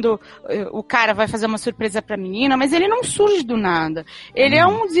de quando o cara vai fazer uma surpresa pra menina, mas ele não surge do nada. Ele é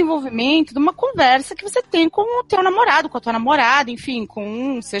um desenvolvimento de uma conversa que você tem com o teu namorado, com a tua namorada, enfim,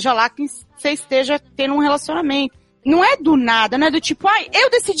 seja lá quem você esteja tendo um relacionamento. Não é do nada, não é do tipo, eu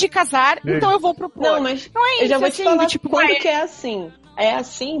decidi casar, então eu vou propor. Não, mas não é isso, eu já vou te falar tipo, quando que é assim. É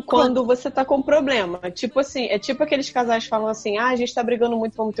assim quando você tá com problema. Tipo assim, é tipo aqueles casais que falam assim, a gente tá brigando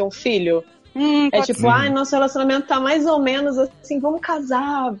muito, vamos ter um filho. É tipo, nosso relacionamento tá mais ou menos assim, vamos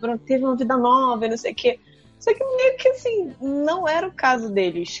casar, ter uma vida nova e não sei o quê. Só que meio que assim, não era o caso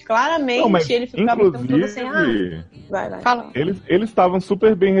deles. Claramente ele ficava o tempo todo assim, vai. Fala. Eles estavam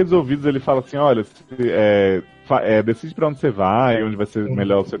super bem resolvidos. Ele fala assim, olha, decide pra onde você vai, onde vai ser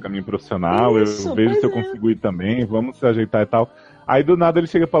melhor o seu caminho profissional. Isso, eu vejo se eu consigo ir também, vamos se ajeitar e tal. Aí do nada ele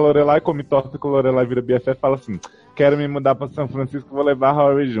chega pra Lorelai, come torta com a Lorelai, vira BFF e fala assim, quero me mudar pra São Francisco, vou levar a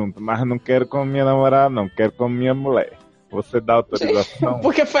Rory junto, mas não quero como minha namorada não, quero como minha mulher. Você dá autorização?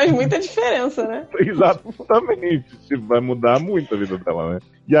 Porque faz muita diferença, né? Exatamente. Tipo, vai mudar muito a vida dela, né?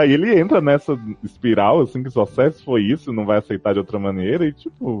 E aí ele entra nessa espiral, assim, que só se for isso, não vai aceitar de outra maneira, e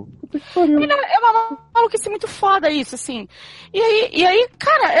tipo, puta que pariu. É uma maluquice muito foda isso, assim. E aí,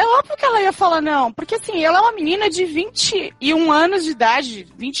 cara, é óbvio que ela ia falar não, porque assim, ela é uma menina de 21 anos de idade,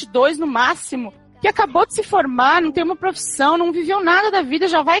 22 no máximo, que acabou de se formar, não tem uma profissão, não viveu nada da vida,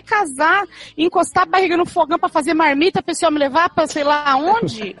 já vai casar, encostar a barriga no fogão pra fazer marmita, a pessoa me levar pra sei lá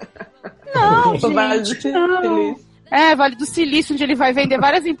aonde? Não, gente, não. Vale do Silício, onde ele vai vender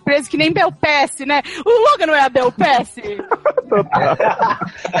várias empresas, que nem Belpass, né? O Logan não é a Belpass?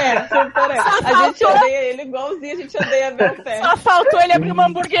 A gente odeia ele igualzinho a gente odeia a Belpass. Só faltou ele abrir uma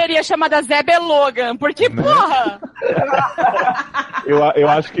hamburgueria chamada Zé Belogan, porque, porra! Eu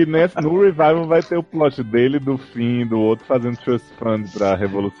acho que no Revival vai ter o plot dele, do fim, do outro fazendo trust fund pra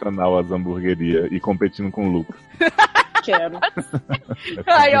revolucionar as hamburguerias e competindo com o Lucas. Quero.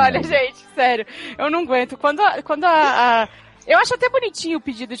 Ai, olha, gente, sério, eu não aguento. Quando eu acho até bonitinho o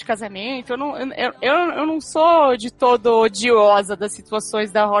pedido de casamento. Eu não sou de todo odiosa das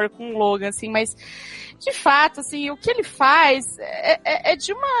situações da Rory com o Logan, assim, mas de fato, assim, o que ele faz é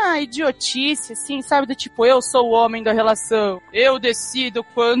de uma idiotice, assim, sabe? Do tipo, eu sou o homem da relação, eu decido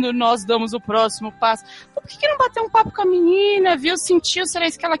quando nós damos o próximo passo. Por que não bateu um papo com a menina, viu, sentiu se era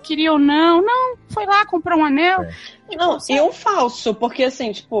isso que ela queria ou não? Não, foi lá, comprou um anel. Não, e um falso, porque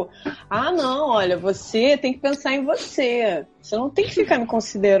assim, tipo, não, olha, você tem que pensar em você. Você não tem que ficar me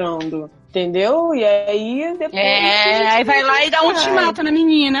considerando. Entendeu? E aí depois. Aí vai lá e dá um ultimato na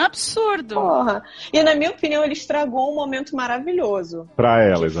menina. Absurdo. Porra. E na minha opinião, ele estragou um momento maravilhoso. Pra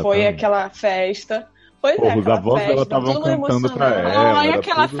ela, exatamente. Foi aquela festa. Pois os avós dela estavam cantando pra ela. Ai,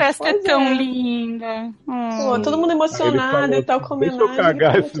 aquela festa é tão linda. Todo mundo emocionado e tal, comendo. Deixa eu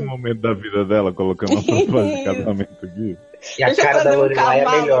cagar esse momento da vida dela, colocando uma foto de casamento aqui. E a cara da Lorelai é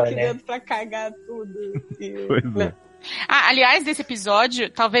melhor, né? Pra cagar tudo. Pois é. Aliás, desse episódio,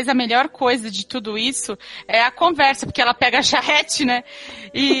 talvez a melhor coisa de tudo isso é a conversa, porque ela pega a charrete, né?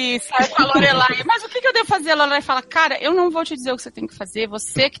 E sai com a Lorelai. Mas o que eu devo fazer? A Lorelai fala, cara, eu não vou te dizer o que você tem que fazer,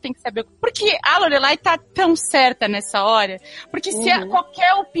 você que tem que saber. Porque a Lorelai tá tão certa nessa hora. Porque se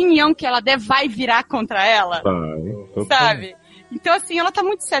qualquer opinião que ela der vai virar contra ela. Sabe? Então, assim, ela tá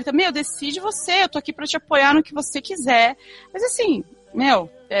muito certa. Decide você, eu tô aqui pra te apoiar no que você quiser. Mas, assim,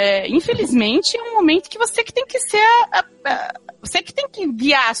 infelizmente é um momento que você que tem que ser você que tem que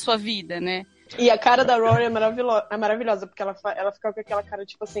guiar a sua vida, né? E a cara da Rory é maravilhosa, porque ela fica com aquela cara,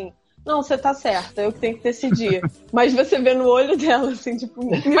 tipo assim, não, você tá certa, eu que tenho que decidir. Mas você vê no olho dela, assim, tipo...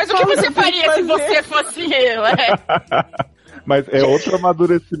 Mas o que você faria se você fosse eu, Mas é outro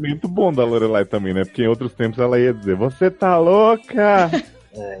amadurecimento bom da Lorelai também, né? Porque em outros tempos ela ia dizer, você tá louca?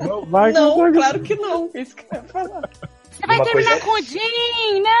 Não, claro que não, isso que eu ia falar. Você vai terminar com o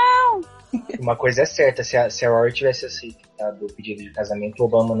Jim, não! Uma coisa é certa, se a Rory tivesse aceitado o pedido de casamento, o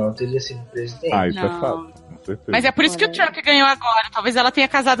Obama não teria sido presidente. Isso é fato, com certeza. Mas é por isso que o Trump ganhou agora. Talvez ela tenha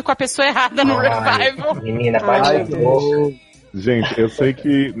casado com a pessoa errada no revival. Menina, bate a boca. Gente, eu sei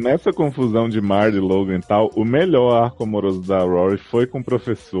que nessa confusão de Marge, Logan e tal, o melhor arco amoroso da Rory foi com o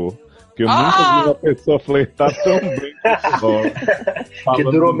professor. Porque eu nunca vi uma pessoa flertar tão bem com o Rory. Que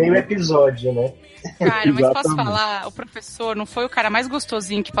durou meio episódio, né? Cara, mas posso falar, o professor não foi o cara mais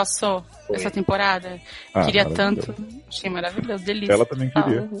gostosinho que passou essa temporada? Queria tanto. Achei maravilhoso, delícia. Ela também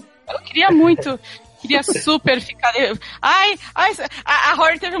queria. Eu queria muito. Queria super ficar... a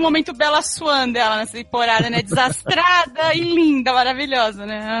Rory teve um momento Bella Swan dela nessa temporada, né? Desastrada e linda, maravilhosa,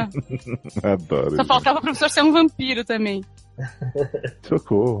 né? Adoro. Só faltava o professor ser um vampiro também.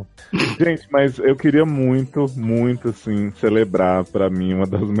 Socorro. Gente, mas eu queria muito, muito, assim, celebrar pra mim uma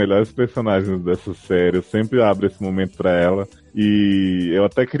das melhores personagens dessa série. Eu sempre abro esse momento pra ela. E eu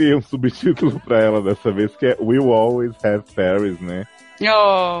até criei um subtítulo pra ela dessa vez, que é We'll Always Have Paris, né?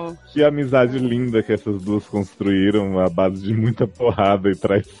 Oh. Que amizade linda que essas duas construíram à base de muita porrada e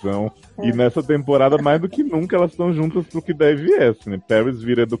traição. E nessa temporada, mais do que nunca, elas estão juntas pro que deve e é, né? Paris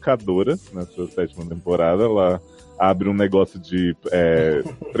vira educadora nessa 7ª temporada. Ela abre um negócio de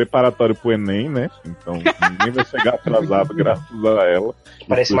preparatório pro Enem, né? Então ninguém vai chegar atrasado graças a ela.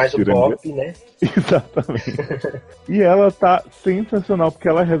 Parece mais o pop, né? Exatamente. E ela tá sensacional, porque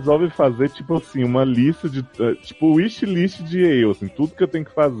ela resolve fazer, tipo assim, uma lista de... tipo, wish list de Yale, assim, tudo que eu tenho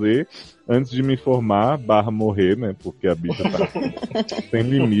que fazer antes de me formar, /morrer, né? Porque a bicha tá sem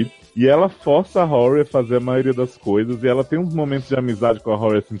limite. E ela força a Rory a fazer a maioria das coisas, e ela tem uns momentos de amizade com a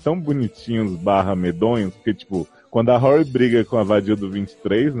Rory, assim, tão bonitinhos /medonhos, porque, tipo... Quando a Rory briga com a vadia do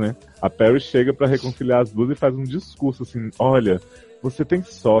 23, né? A Paris chega pra reconciliar as duas e faz um discurso assim, olha, você tem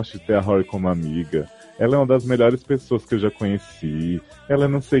sorte de ter a Rory como amiga. Ela é uma das melhores pessoas que eu já conheci. Ela é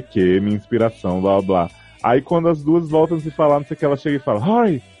não sei o que, minha inspiração, blá blá. Aí quando as duas voltam a se falar, não sei o que, ela chega e fala,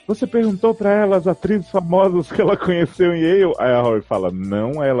 Rory, você perguntou pra ela as atrizes famosas que ela conheceu em Yale? Aí a Rory fala,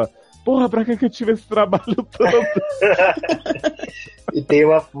 não, ela... Porra, pra que eu tive esse trabalho todo? E tem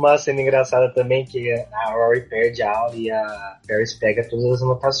uma cena engraçada também, que a Rory perde a aula e a Paris pega todas as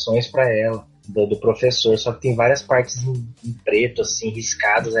anotações pra ela, do professor, só que tem várias partes em preto, assim,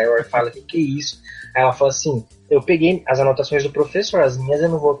 riscadas. Aí a Rory fala, que é isso? Aí ela fala assim, eu peguei as anotações do professor, as minhas eu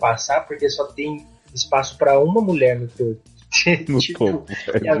não vou passar porque só tem espaço pra uma mulher no corpo. Tipo,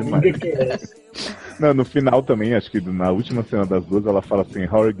 não, no final também, acho que na última cena das duas, ela fala assim,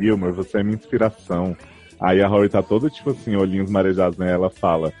 Rory Gilmore, você é minha inspiração. Aí a Rory tá toda, tipo assim, olhinhos marejados, né? Ela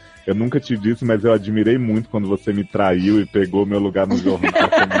fala, eu nunca te disse, mas eu admirei muito quando você me traiu e pegou meu lugar no jornal.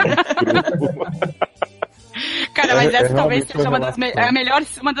 Cara, mas essa talvez seja uma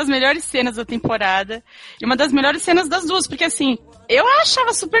das melhores cenas da temporada. E uma das melhores cenas das duas, porque assim, eu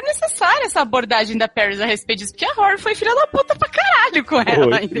achava super necessária essa abordagem da Paris a respeito disso, porque a Rory foi filha da puta pra caralho com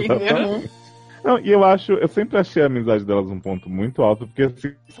ela, entendeu? Não, e eu sempre achei a amizade delas um ponto muito alto, porque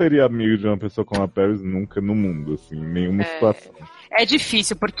assim, seria amigo de uma pessoa como a Paris nunca no mundo, assim, em nenhuma situação. É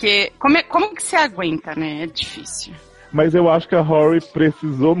difícil, porque como que você aguenta, né? É difícil. Mas eu acho que a Rory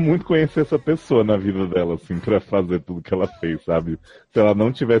precisou muito conhecer essa pessoa na vida dela, assim, pra fazer tudo que ela fez, sabe? Se ela não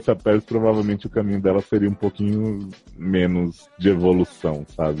tivesse a Paris, provavelmente o caminho dela seria um pouquinho menos de evolução,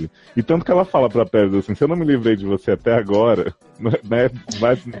 sabe? E tanto que ela fala pra Paris, assim, se eu não me livrei de você até agora, né,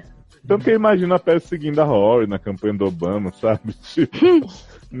 vai... Tanto que eu imagino a Paris seguindo a Rory na campanha do Obama, sabe? Tipo,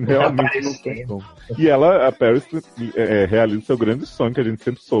 realmente não tem como. E a Paris realiza seu grande sonho, que a gente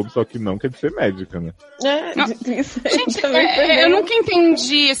sempre soube, só que não quer ser médica, né? Gente, eu nunca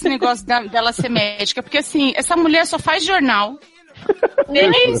entendi esse negócio dela ser médica, porque assim, essa mulher só faz jornal,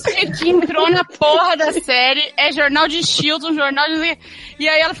 Desde que entrou na porra da série, é jornal de Shield, um jornal de... E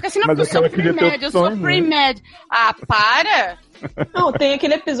aí ela fica assim, não, porque eu sou pre-med, eu sou pre-med. Ah, para! Não, tem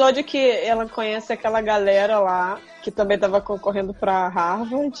aquele episódio que ela conhece aquela galera lá, que também tava concorrendo pra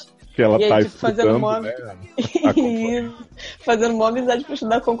Harvard. Que ela e tá aí, tipo, fazendo estudando, né? Fazendo uma amizade pra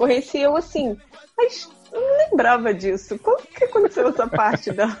estudar concorrência. E eu assim, mas eu não lembrava disso. Como que aconteceu essa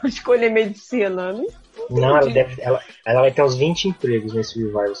parte da escolha medicina? Não, ela vai ter uns 20 empregos nesse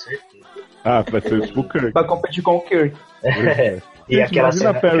revival, certeza. Ah, vai ser tipo o Kirk. Vai competir com o Kirk. E aquela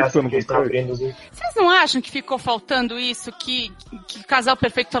cena que eles estão abrindo os... Vocês não acham que ficou faltando isso? Que o casal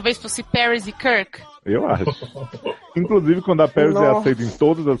perfeito talvez fosse Paris e Kirk? Eu acho. Inclusive, quando a Paris é aceita em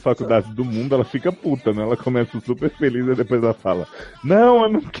todas as faculdades do mundo, ela fica puta, né? Ela começa super feliz e depois ela fala: não, eu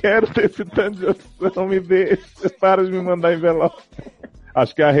não quero ter esse tanto de opção, me deixa, para de me mandar envelope.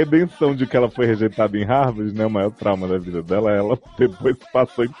 Acho que a redenção de que ela foi rejeitada em Harvard, né? O maior trauma da vida dela, ela depois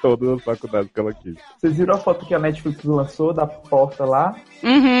passou em todas as faculdades que ela quis. Vocês viram a foto que a Netflix lançou da porta lá?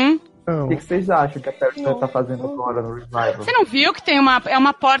 Uhum. O que vocês acham que a Paris tá fazendo agora no revival? Você não viu que tem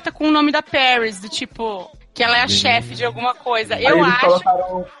uma porta com o nome da Paris, do tipo... Que ela é a chefe de alguma coisa. Aí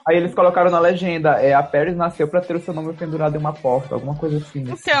eles colocaram na legenda, a Paris nasceu pra ter o seu nome pendurado em uma porta, alguma coisa assim.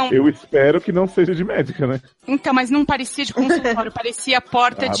 Então, eu espero que não seja de médica, né? Então, mas não parecia de consultório, parecia a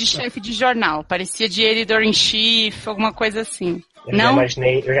porta de chefe de jornal. Parecia de editor-in-chief, alguma coisa assim.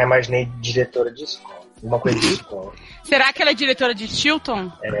 Eu já imaginei diretora de escola. Uma coisa de escola. Será que ela é diretora de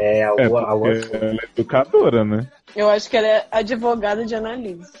Chilton? Algo ela é educadora, né? Eu acho que ela é advogada de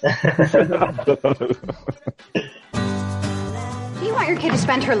analise. Do you want your kid to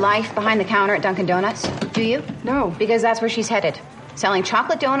spend her life behind the counter at Dunkin' Donuts? Do you? No. Because that's where she's headed. Selling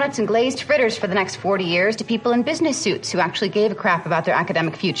chocolate donuts and glazed fritters for the next 40 years to people in business suits who actually gave a crap about their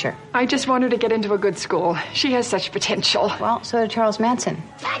academic future. I just want her to get into a good school. She has such potential. Well, so did Charles Manson.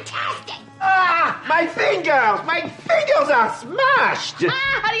 Fantastic! Ah, my fingers! My fingers are smashed!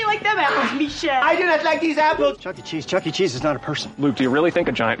 How do you like them apples, Michelle? I do not like these apples. Chuck E. Cheese is not a person. Luke, do you really think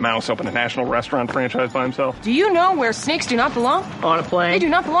a giant mouse opened a national restaurant franchise by himself? Do you know where snakes do not belong? On a plane. They do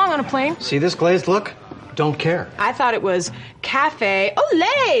not belong on a plane. See this glazed look? Don't care. I thought it was cafe au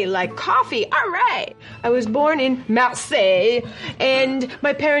lait, like coffee. All right. I was born in Marseille, and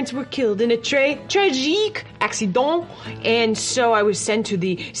my parents were killed in a tragique accident, and so I was sent to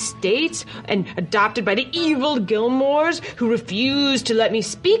the States and adopted by the evil Gilmores, who refused to let me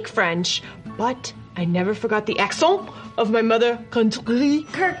speak French. But I never forgot the accent of my mother country.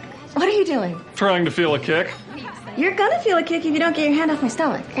 Kirk, what are you doing? Trying to feel a kick. You're gonna feel a kick if you don't get your hand off my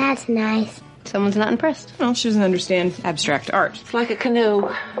stomach. That's nice. Someone's not impressed. Well, she doesn't understand abstract art. It's like a canoe.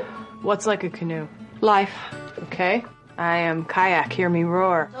 What's like a canoe? Life. Okay. I am kayak. Hear me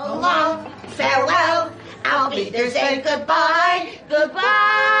roar. So long, farewell. I'll be there, say goodbye, goodbye.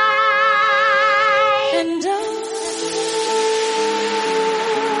 And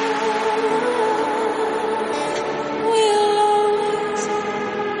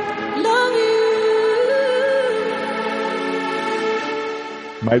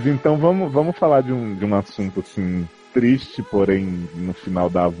Mas então vamos falar de um assunto assim triste, porém no final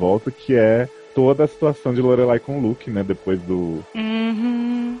da volta, que é toda a situação de Lorelai com o Luke, né? Depois do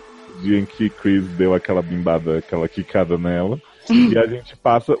dia em que Chris deu aquela bimbada, aquela quicada nela. E a gente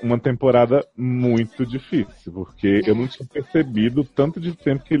passa uma temporada muito difícil, porque eu não tinha percebido o tanto de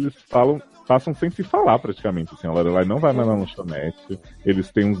tempo que eles passam sem se falar praticamente, assim, a Lorelai não vai mais na lanchonete, eles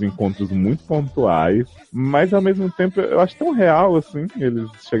têm uns encontros muito pontuais, mas ao mesmo tempo eu acho tão real, assim, eles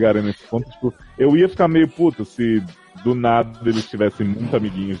chegarem nesse ponto, tipo, eu ia ficar meio puto se do nada eles tivessem muito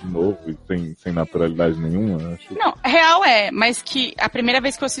amiguinhos de novo e sem naturalidade nenhuma. Acho. Não, real mas que a primeira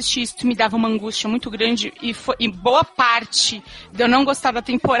vez que eu assisti isso me dava uma angústia muito grande e boa parte de eu não gostar da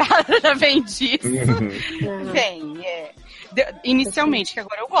temporada já vem disso. Inicialmente, que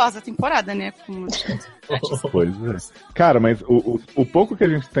agora eu gosto da temporada, né? Pois é. Cara, mas o pouco que a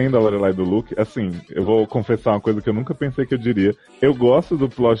gente tem da Lorelai e do Luke, assim, eu vou confessar uma coisa que eu nunca pensei que eu diria. Eu gosto do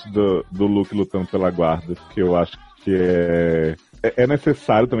plot do Luke lutando pela guarda, porque eu acho que é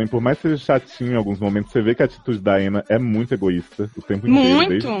necessário também, por mais que seja chatinho em alguns momentos, você vê que a atitude da Anna é muito egoísta o tempo inteiro,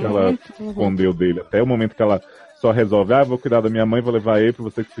 desde que ela escondeu dele, até o momento que ela só resolve, vou cuidar da minha mãe, vou levar ele pra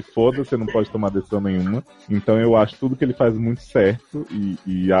você que se foda, você não pode tomar decisão nenhuma. Então eu acho tudo que ele faz muito certo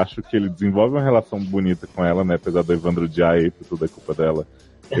e acho que ele desenvolve uma relação bonita com ela, né, apesar do Evandro odiar ele, tudo é culpa dela.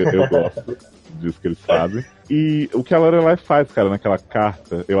 Eu gosto disso que eles fazem. E o que a Lorelai faz, cara, naquela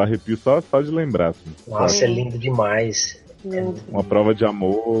carta, eu arrepio só de lembrar. Assim, nossa, sabe? É lindo demais. Uma prova de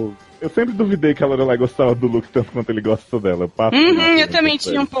amor. Eu sempre duvidei que a Lorelai gostava do Luke tanto quanto ele gosta dela. Eu também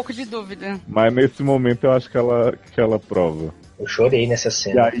tinha um pouco de dúvida. Mas nesse momento eu acho que ela prova. Eu chorei nessa E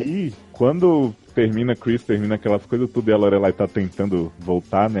cena. aí, quando termina aquelas coisas tudo e a Lorelai tá tentando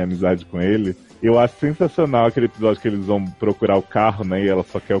voltar, né, amizade com ele, eu acho sensacional aquele episódio que eles vão procurar o carro, né, e ela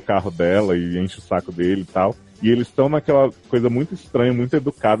só quer o carro dela e enche o saco dele e tal. E eles estão naquela coisa muito estranha, muito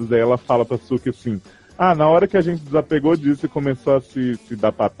educados, aí ela fala pra Suki assim, na hora que a gente desapegou disso e começou a se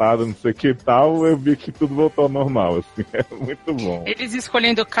dar patada, não sei o que e tal, eu vi que tudo voltou ao normal, assim, é muito bom. Eles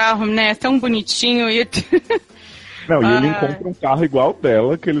escolhendo o carro, né, tão bonitinho e... Não, e ele encontra um carro igual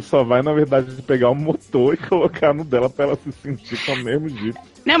dela, que ele só vai, na verdade, pegar um motor e colocar no dela pra ela se sentir com o mesmo jeito.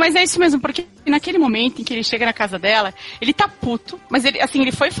 Não, mas é isso mesmo, porque naquele momento em que ele chega na casa dela, ele tá puto, mas ele, assim,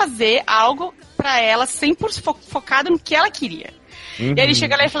 ele foi fazer algo pra ela 100% focado no que ela queria. Uhum. E aí ele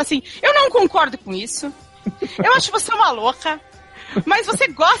chega lá e fala assim, eu não concordo com isso, eu acho você uma louca, mas você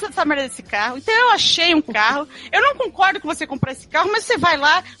gosta dessa merda desse carro, então eu achei um carro, eu não concordo com você comprar esse carro, mas você vai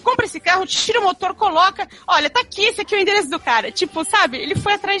lá, compra esse carro, tira o motor, coloca, olha, tá aqui, esse aqui é o endereço do cara. Tipo, sabe, ele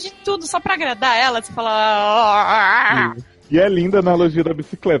foi atrás de tudo só pra agradar ela, você fala... E é linda a analogia da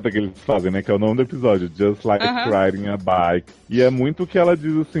bicicleta que eles fazem, né? Que é o nome do episódio, Just Like Riding a Bike. E é muito o que ela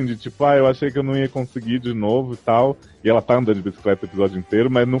diz assim, de tipo, eu achei que eu não ia conseguir de novo e tal. E ela tá andando de bicicleta o episódio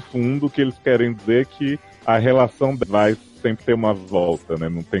inteiro, mas no fundo o que eles querem dizer é que a relação vai sempre ter uma volta, né?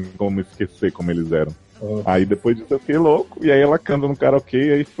 Não tem como esquecer como eles eram. Aí depois disso eu fiquei louco, e aí ela canta no karaokê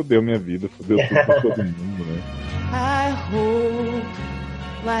e aí fudeu minha vida, fudeu tudo pra todo mundo, né? I hope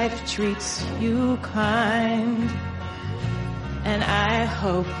life treats you kind, and I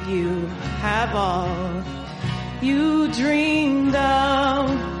hope you have all you dreamed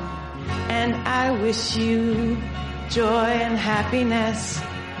of, and I wish you joy and happiness,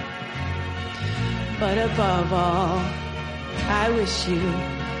 but above all, I wish you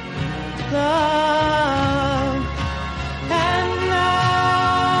love, and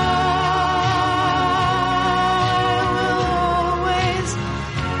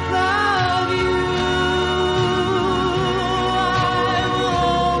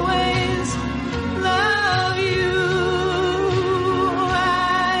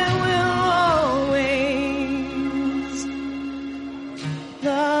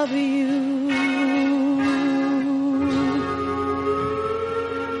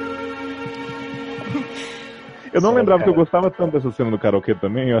Eu não lembrava que eu gostava tanto dessa cena do karaokê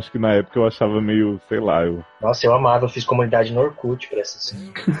também, eu acho que na época eu achava meio, sei lá, Nossa, eu amava, eu fiz comunidade no Orkut pra essa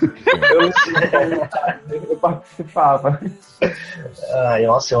cena. Eu participava.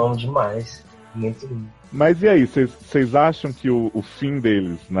 Nossa, eu amo demais. Muito lindo. Mas e aí, vocês acham que o fim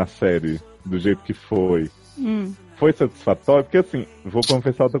deles na série, do jeito que foi satisfatório? Porque assim, vou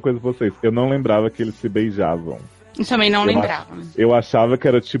confessar outra coisa pra vocês, eu não lembrava que eles se beijavam. Eu também não lembrava. Eu achava que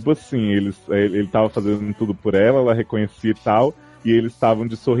era tipo assim, ele tava fazendo tudo por ela reconhecia e tal, e eles estavam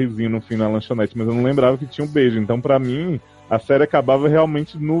de sorrisinho no fim na lanchonete, mas eu não lembrava que tinha um beijo. Então pra mim, a série acabava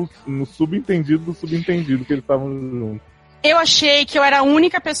realmente no subentendido do subentendido que eles estavam juntos. Eu achei que eu era a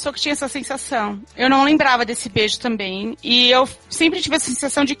única pessoa que tinha essa sensação. Eu não lembrava desse beijo também. E eu sempre tive a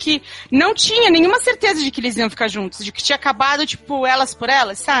sensação de que não tinha nenhuma certeza de que eles iam ficar juntos. De que tinha acabado, tipo, elas por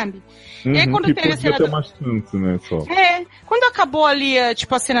elas, sabe? E aí quando teve a cena ter uma chance, né, só. Quando acabou ali,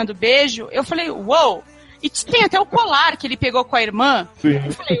 tipo, a cena do beijo, eu falei, uou! E tem até o colar que ele pegou com a irmã. Sim.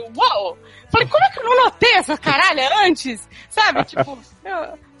 Eu falei, uou! Falei, como é que eu não notei essa caralha antes? Sabe? Tipo,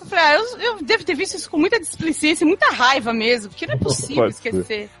 eu falei, eu devo ter visto isso com muita displicência e muita raiva mesmo, porque não é possível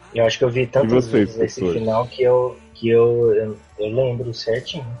esquecer. Eu acho que eu vi tantas vezes esse final que eu lembro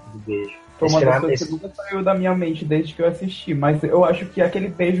certinho do beijo. Foi uma das coisas que nunca saiu da minha mente desde que eu assisti, mas eu acho que aquele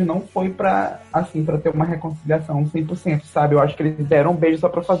beijo não foi pra ter uma reconciliação 100%, sabe? Eu acho que eles deram um beijo só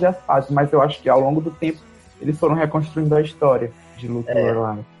pra fazer as pazes, mas eu acho que ao longo do tempo eles foram reconstruindo a história de Luke e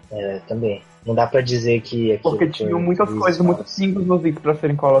Lorelai. Também. Não dá pra dizer que... Porque tinham muitas coisas, muitos símbolos nos vídeos pra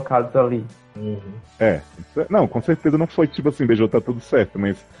serem colocados ali. Não, com certeza não foi tipo assim, beijou, tá tudo certo,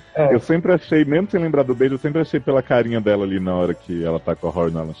 mas eu sempre achei, mesmo sem lembrar do beijo, eu sempre achei pela carinha dela ali na hora que ela tá com a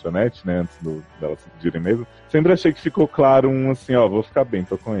Rory na lanchonete, né, antes dela se pedirem mesmo, sempre achei que ficou claro assim, vou ficar bem,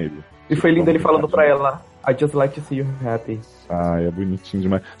 tô com ele. E foi lindo ele falando pra ela, I just like to see you happy. É bonitinho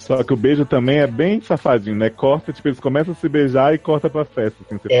demais. Só que o beijo também é bem safadinho, né? Corta, tipo, eles começam a se beijar e corta pra festa.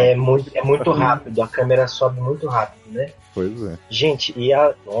 Assim, é muito rápido, a câmera sobe muito rápido, né? Pois é. Gente, e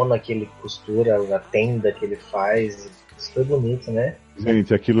a lona que ele costura, a tenda que ele faz, isso foi bonito, né?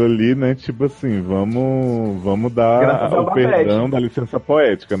 Gente, aquilo ali, né, tipo assim, vamos dar o perdão da licença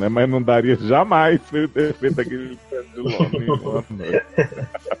poética, né? Mas não daria jamais pra ele ter feito aquele de lona.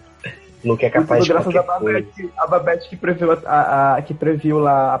 Luke é capaz de graças a Babette que previu que previu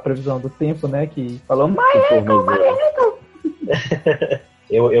lá a previsão do tempo, né? Que falou Michael.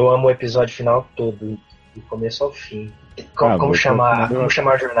 Eu amo o episódio final todo, do começo ao fim. Como chamar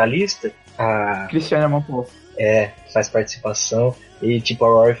a jornalista? A Cristiane Amanpour. Faz participação. E tipo, a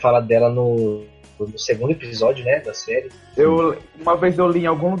Rory fala dela no segundo episódio, né, da série. Uma vez eu li em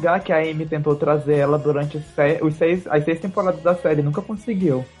algum lugar que a Amy tentou trazer ela durante as 6 temporadas da série, nunca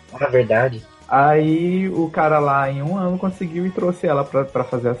conseguiu. Ah, verdade. Aí o cara lá em 1 ano conseguiu e trouxe ela pra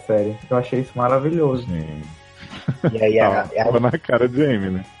fazer a série. Eu achei isso maravilhoso. Sim. E aí tava na cara de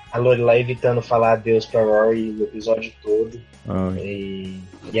Amy, né? A Lorelai evitando falar adeus pra Rory o episódio todo. E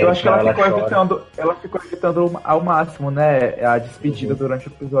eu acho que ela ficou evitando ao máximo, né? A despedida durante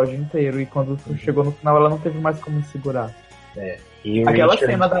o episódio inteiro. E quando chegou no final, ela não teve mais como segurar. E aquela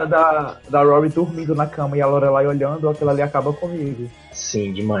cena da Rory dormindo na cama e a Lorelai olhando, aquilo ali acaba comigo.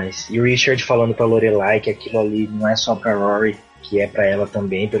 Sim, demais. E o Richard falando pra Lorelai que aquilo ali não é só pra Rory, que é pra ela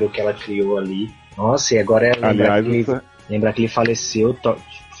também, pelo que ela criou ali. Nossa, e agora lembrar que ele faleceu,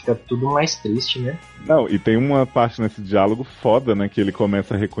 fica tudo mais triste, né? Não, e tem uma parte nesse diálogo foda, né? Que ele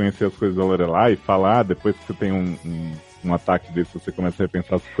começa a reconhecer as coisas da Lorelai e fala, depois que você tem um ataque desse, você começa a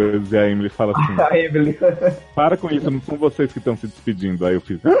repensar as coisas, e a Emily fala assim, a Emily. para com isso, não são vocês que estão se despedindo. Aí eu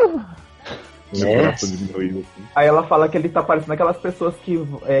fiz... Assim. Aí ela fala que ele tá parecendo aquelas pessoas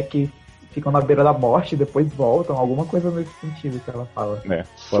que ficam na beira da morte e depois voltam, alguma coisa nesse sentido que ela fala.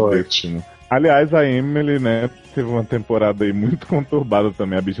 Fortíssimo. Aliás, a Emily, né, teve uma temporada aí muito conturbada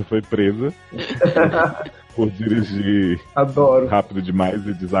também. A bicha foi presa por dirigir rápido demais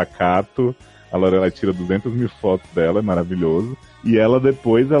e desacato. A Lorelai tira 200 mil fotos dela, é maravilhoso. E ela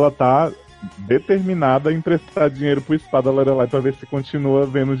depois, ela tá determinada a emprestar dinheiro pro spa da Lorelai pra ver se continua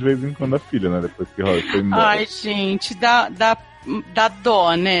vendo de vez em quando a filha, né, depois que Rory foi embora. Ai, gente, dá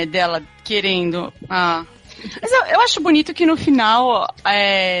dó, né, dela querendo... Mas eu acho bonito que no final,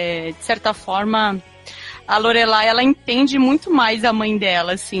 de certa forma, a Lorelai, ela entende muito mais a mãe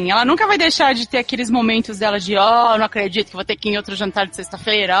dela, assim. Ela nunca vai deixar de ter aqueles momentos dela de, não acredito que vou ter que ir em outro jantar de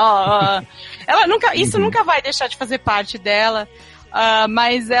sexta-feira, Isso nunca vai deixar de fazer parte dela.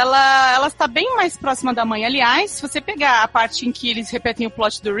 Mas ela está bem mais próxima da mãe. Aliás, se você pegar a parte em que eles repetem o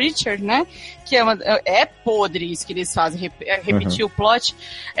plot do Richard, né? Que é podre isso que eles fazem, repetir o plot,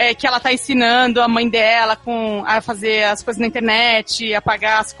 que ela tá ensinando a mãe dela a fazer as coisas na internet, a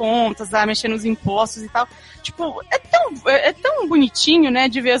pagar as contas, a mexer nos impostos e tal. Tipo, é tão bonitinho, né?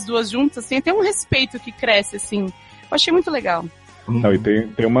 De ver as duas juntas, assim, tem um respeito que cresce, assim. Eu achei muito legal. Não, e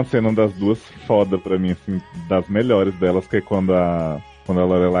tem uma cena das duas foda pra mim, assim, das melhores delas, que é quando a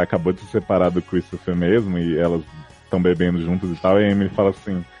Lorelai acabou de se separar do Christopher mesmo, e elas estão bebendo juntas e tal, e a Emily fala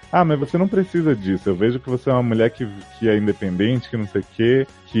assim, mas você não precisa disso, eu vejo que você é uma mulher que é independente, que não sei o quê,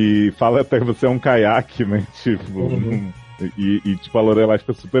 que fala até que você é um caiaque, né, tipo... E tipo, a Lorelai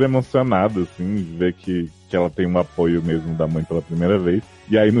fica super emocionada, assim, de ver que ela tem um apoio mesmo da mãe pela primeira vez.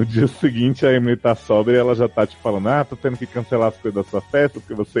 E aí no dia seguinte a Emily tá sóbria e ela já tá tipo falando, tô tendo que cancelar as coisas da sua festa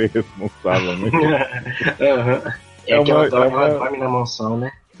porque você é responsável, né? Que ela dorme na mansão,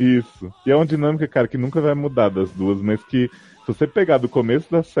 né? Isso. E é uma dinâmica, cara, que nunca vai mudar das duas, mas que se você pegar do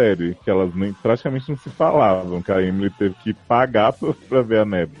começo da série, que elas praticamente não se falavam, que a Emily teve que pagar pra ver a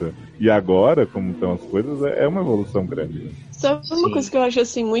neta. E agora, como estão as coisas, é uma evolução grande. Sabe uma coisa que eu acho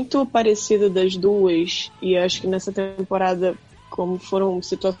assim muito parecida das duas, e acho que nessa temporada, como foram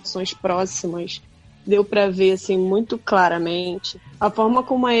situações próximas, deu pra ver assim muito claramente a forma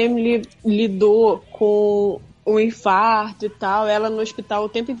como a Emily lidou com o infarto e tal, ela no hospital o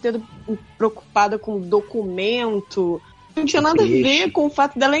tempo inteiro preocupada com documento. Não tinha nada a ver com o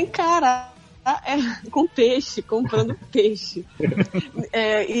fato dela encarar com peixe, comprando peixe.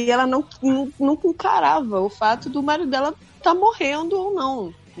 E ela não encarava o fato do marido dela estar morrendo ou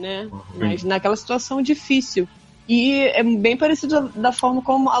não, né? Mas naquela situação difícil. E é bem parecido da forma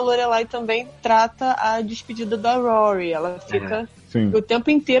como a Lorelai também trata a despedida da Rory. Ela fica o tempo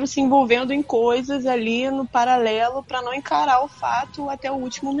inteiro se envolvendo em coisas ali no paralelo para não encarar o fato até o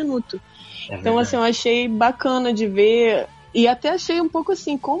último minuto. Então, assim, eu achei bacana de ver, e até achei um pouco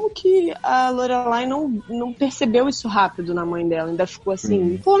assim, como que a Lorelai não percebeu isso rápido na mãe dela, ainda ficou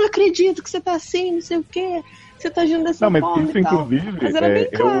assim, não acredito que você tá assim, não sei o quê, você tá agindo dessa forma isso, e tal. inclusive, mas era bem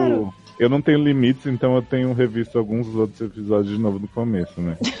claro. Eu não tenho limites, então eu tenho revisto alguns outros episódios de novo no começo,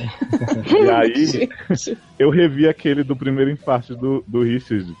 né? E aí, eu revi aquele do primeiro infarto do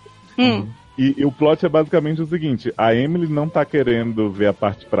Richard. E o plot é basicamente o seguinte, a Emily não tá querendo ver a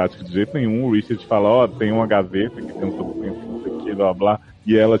parte prática de jeito nenhum, o Richard fala, tem uma gaveta que tem um documento, não sei o que, blá blá,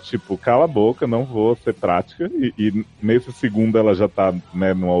 e ela tipo, cala a boca, não vou ser prática, e nesse segundo ela já tá,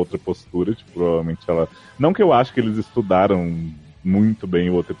 né, numa outra postura, tipo, provavelmente ela... Não que eu acho que eles estudaram muito bem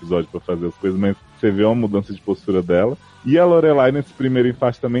o outro episódio pra fazer as coisas, mas você vê uma mudança de postura dela. E a Lorelai, nesse primeiro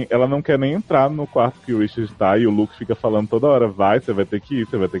enfate também, ela não quer nem entrar no quarto que o Richard tá, e o Luke fica falando toda hora, você vai ter que ir,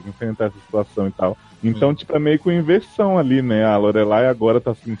 você vai ter que enfrentar essa situação e tal. Então, tipo, é meio com inversão ali, né? A Lorelai agora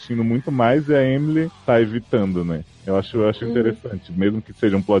tá sentindo muito mais e a Emily tá evitando, né? Eu acho interessante, mesmo que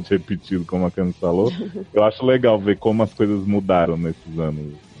seja um plot repetido, como a Camis falou, eu acho legal ver como as coisas mudaram nesses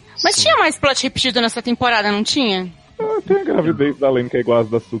anos. Mas tinha mais plot repetido nessa temporada, não tinha? Tem a gravidez da Lane, que é igual as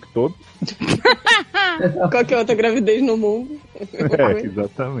da Suki todas. Qualquer outra gravidez no mundo.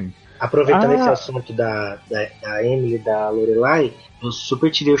 Exatamente. Aproveitando esse assunto da Emily e da Lorelai, eu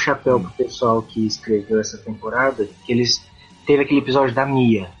super tirei o chapéu pro pessoal que escreveu essa temporada, que eles teve aquele episódio da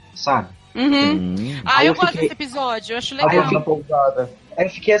Mia, sabe? Eu gosto desse episódio, eu acho legal. Aí eu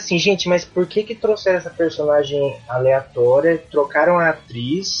fiquei assim, gente, mas por que trouxeram essa personagem aleatória, trocaram a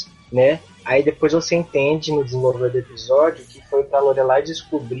atriz, né? Aí depois você entende no desenvolver do episódio que foi pra Lorelai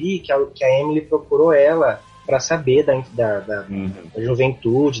descobrir que a Emily procurou ela pra saber da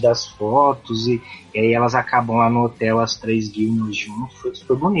juventude, das fotos, e aí elas acabam lá no hotel, as três Gilmore juntos. Foi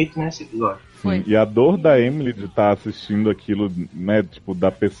super bonito, né, esse episódio. Sim, e a dor da Emily de estar assistindo aquilo, né, tipo,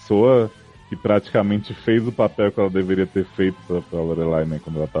 da pessoa que praticamente fez o papel que ela deveria ter feito pra Lorelai, né,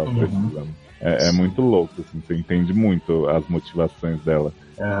 quando ela tava precisando. É muito louco, assim, você entende muito as motivações dela.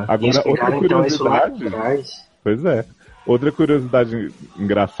 Agora, outra curiosidade... Pois é. Outra curiosidade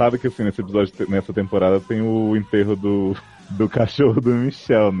engraçada que, assim, nesse episódio, nessa temporada, tem o enterro do cachorro do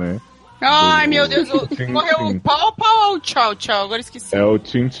Michel, né? Ai, meu Deus, morreu o pau ou tchau? Agora esqueci. É o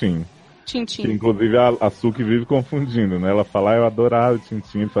Tintin. Tintin. Que, inclusive, a Suki vive confundindo, né? Ela fala, eu adorava o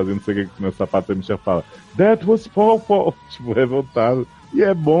Tintin, fazendo não sei o que com meu sapato, e a Michel fala, that was Paw, tipo, revoltado. E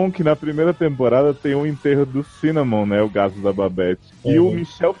é bom que na primeira temporada tem o enterro do Cinnamon, né? O gato da Babette. E o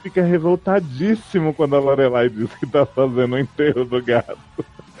Michel fica revoltadíssimo quando a Lorelai diz que tá fazendo o enterro do gato.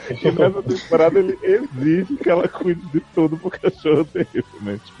 E nessa temporada ele exige que ela cuide de tudo pro cachorro dele,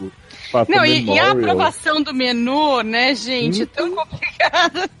 né? Tipo, não, e a aprovação do menu, né, gente? É tão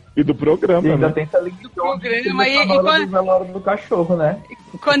complicado. E do programa, e ainda né? Tem essa ligação do programa. E quando... do velório do cachorro, né?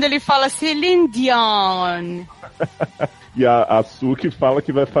 Quando ele fala Celine Dion... E a Suki fala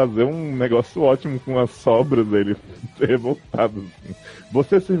que vai fazer um negócio ótimo com as sobras dele, revoltado. Assim.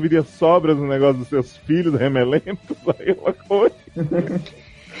 Você serviria sobras no negócio dos seus filhos remelentos? Aí ela foi.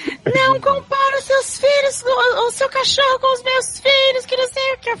 Não compara os seus filhos, o seu cachorro com os meus filhos, que não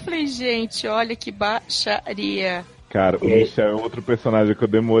sei o que. Eu falei, gente, olha que baixaria. Cara, o Michel é outro personagem que eu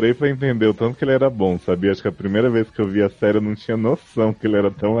demorei pra entender o tanto que ele era bom, sabia? Acho que a primeira vez que eu vi a série eu não tinha noção que ele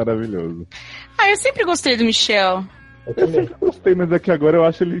era tão maravilhoso. Eu sempre gostei do Michel. Eu sempre gostei, mas é que agora eu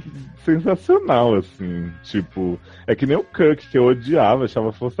acho ele sensacional, assim. Tipo, é que nem o Kirk, que eu odiava,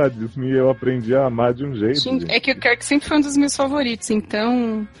 achava forçadíssimo e eu aprendi a amar de um jeito. É que o Kirk sempre foi um dos meus favoritos,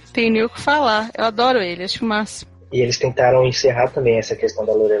 então tem nem o que falar. Eu adoro ele, acho massa. E eles tentaram encerrar também essa questão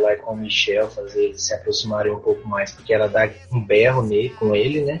da Lorelai com o Michel, fazer eles se aproximarem um pouco mais, porque ela dá um berro com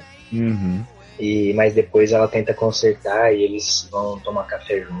ele, né? Mas depois ela tenta consertar e eles vão tomar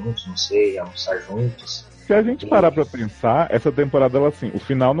café juntos, não sei, almoçar juntos. Se a gente parar pra pensar, essa temporada, ela assim, o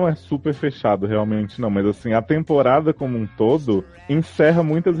final não é super fechado realmente, não, mas assim, a temporada como um todo encerra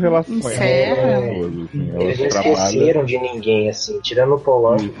muitas relações. Assim, eles não esqueceram de ninguém, assim, tirando o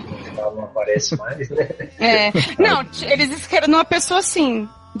Polão, que não aparece mais, né? Não, eles esqueceram numa pessoa assim,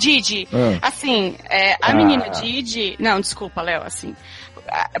 Didi. Assim, a menina Didi... Não, desculpa, Léo, assim...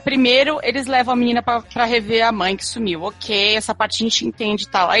 Primeiro, eles levam a menina pra rever a mãe que sumiu. Ok, essa parte a gente entende e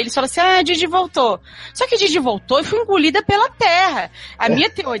tal. Aí eles falam assim, a Didi voltou. Só que a Didi voltou e foi engolida pela terra. A minha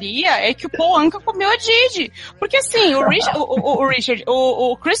teoria é que o Paul Anka comeu a Didi. Porque assim,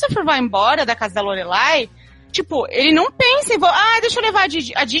 o Christopher vai embora da casa da Lorelai, tipo, ele não pensa em... deixa eu levar a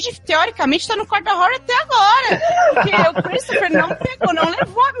Didi. A Didi, teoricamente, tá no quarto da Horror até agora. Porque o Christopher não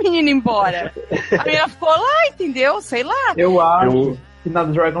levou a menina embora. A menina ficou lá, entendeu? Sei lá. Eu acho... que na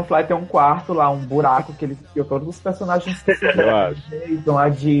Dragonfly tem um quarto lá, um buraco que ele enfiou todos os personagens. Jason, a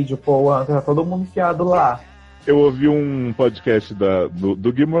Didi, o Paul Anka, tá todo mundo enfiado lá. Eu ouvi um podcast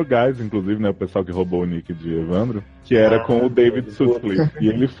do Gilmore Guys, inclusive, né, o pessoal que roubou o nick de Evandro, que era com o David Sutcliffe. E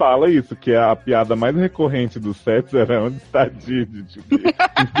ele fala isso, que a piada mais recorrente dos sets era onde está a Didi, tipo,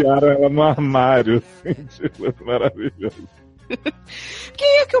 enfiaram ela no armário, assim, tipo, maravilhoso. Que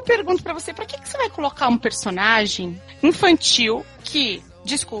é que eu pergunto pra você, pra que você vai colocar um personagem infantil que,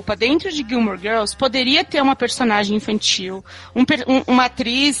 desculpa, dentro de Gilmore Girls, poderia ter uma personagem infantil, uma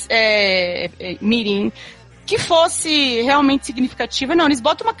atriz mirim, que fosse realmente significativa? Não, eles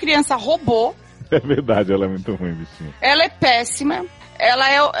botam uma criança robô. É verdade, ela é muito ruim, bichinho. Ela é péssima.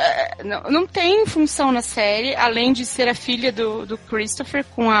 ela não tem função na série, além de ser a filha do Christopher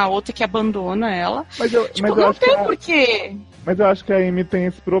com a outra que abandona ela. Mas eu não acho tem porquê. Mas eu acho que a Amy tem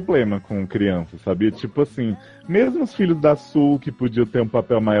esse problema com crianças, sabia? Tipo assim, mesmo os filhos da Sue, que podiam ter um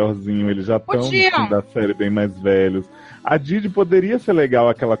papel maiorzinho, eles já estão no fim da série bem mais velhos. A Didi poderia ser legal,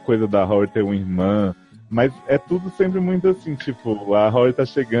 aquela coisa da Rory ter uma irmã, mas é tudo sempre muito assim, tipo, a Rory tá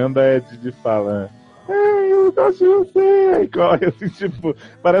chegando, aí a Didi fala... eu gosto de você, aí corre assim, tipo,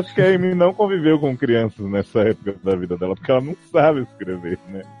 parece que a Amy não conviveu com crianças nessa época da vida dela, porque ela não sabe escrever,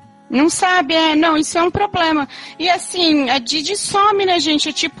 né? Não sabe, não, isso é um problema. E assim, a Didi some, né, gente?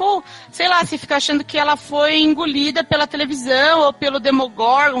 É tipo, sei lá, você fica achando que ela foi engolida pela televisão ou pelo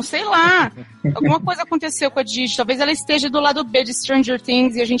Demogorgon, sei lá. Alguma coisa aconteceu com a Didi. Talvez ela esteja do lado B de Stranger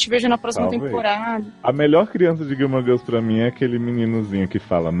Things e a gente veja na próxima temporada. A melhor criança de Gilmore Girls pra mim é aquele meninozinho que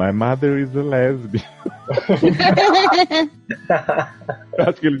fala My mother is a lesbian. Eu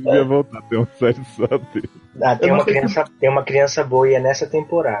acho que ele devia voltar a ter um série só dele. Tem uma criança boa e é nessa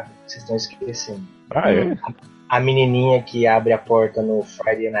temporada. Vocês estão esquecendo. A menininha que abre a porta no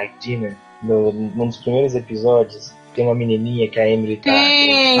Friday Night Dinner, num dos primeiros episódios, tem uma menininha que a Emily tá...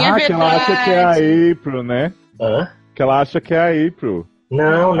 que ela acha que é a April, né? Que ela acha que é a April.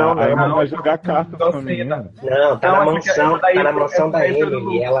 Não. Ela vai jogar cartas com a menina. Não, tá na mansão da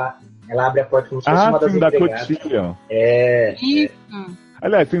Emily e ela abre a porta como se fosse uma das empregadas. Da Cotillion.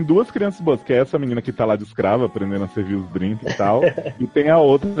 Aliás, tem duas crianças boas, que é essa menina que tá lá de escrava, aprendendo a servir os drinks e tal, e tem a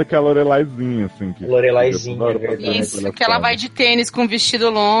outra que é a Lorelaizinha, assim. Lorelaizinha, é verdade. Isso, que ela vai de tênis com vestido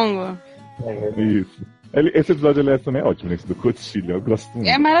longo. Isso. Esse episódio, aliás, também é ótimo, esse do Cotillion, eu gosto muito.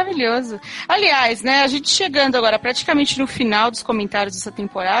 É maravilhoso. Aliás, né, a gente chegando agora praticamente no final dos comentários dessa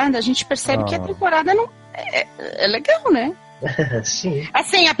temporada, a gente percebe que a temporada não é legal, né? Sim.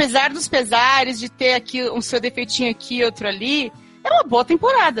 Assim, apesar dos pesares de ter aqui um seu defeitinho aqui, outro ali, é uma boa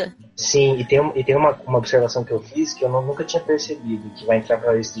temporada. Sim, e tem uma observação que eu fiz que eu nunca tinha percebido, que vai entrar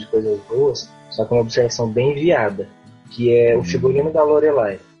pra lista de coisas boas, só que uma observação bem viada, que é o figurino da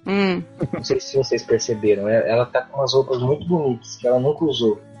Lorelai. Não sei se vocês perceberam, ela tá com umas roupas muito bonitas que ela nunca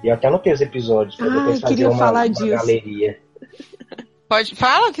usou. E eu até anotei os episódios pra depois fazer uma galeria.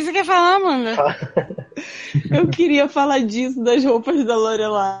 Fala, o que você quer falar, Amanda? Eu queria falar disso, das roupas da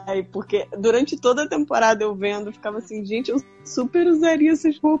Lorelai, porque durante toda a temporada eu vendo, ficava assim, gente, eu super usaria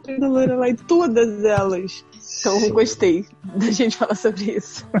essas roupas da Lorelai, todas elas. Então eu gostei da gente falar sobre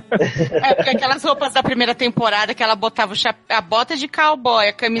isso. Porque aquelas roupas da primeira temporada que ela botava a bota de cowboy,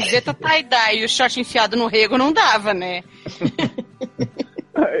 a camiseta tie-dye e o short enfiado no rego, não dava, né?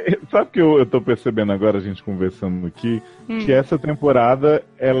 Sabe o que eu tô percebendo agora, a gente conversando aqui? Que essa temporada,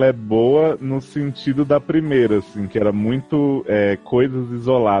 ela é boa no sentido da primeira, assim, que era muito coisas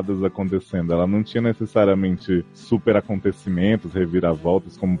isoladas acontecendo. Ela não tinha necessariamente super acontecimentos,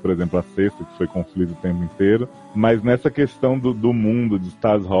 reviravoltas, como, por exemplo, a sexta, que foi conflito o tempo inteiro. Mas nessa questão do mundo, de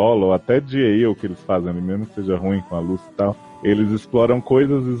Stars Hollow, até de Ale, que eles fazem ali, mesmo que seja ruim com a luz e tal, eles exploram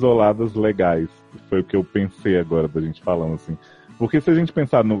coisas isoladas legais. Foi o que eu pensei agora, da gente falando, assim. Porque se a gente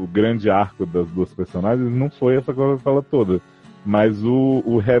pensar no grande arco das duas personagens, não foi essa Coca-Cola toda. Mas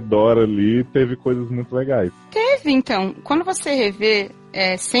o redor ali teve coisas muito legais. Teve, então. Quando você revê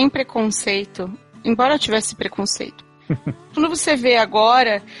sem preconceito, embora tivesse preconceito, quando você vê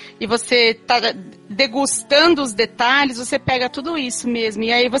agora e você tá degustando os detalhes, você pega tudo isso mesmo.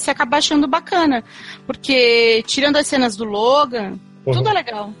 E aí você acaba achando bacana. Porque, tirando as cenas do Logan, tudo é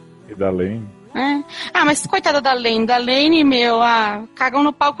legal. E da Lane. Mas coitada da Lane, cagam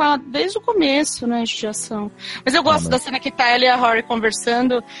no pau com ela desde o começo, né, judiação. Mas eu gosto da cena que tá ela e a Rory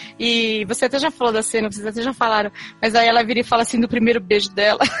conversando, e você até já falou da cena, vocês até já falaram, mas aí ela vira e fala assim do primeiro beijo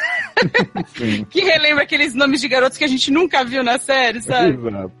dela, que relembra aqueles nomes de garotos que a gente nunca viu na série, sabe?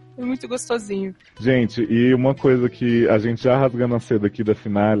 Exato. É muito gostosinho. Gente, e uma coisa que a gente já rasgando a seda aqui da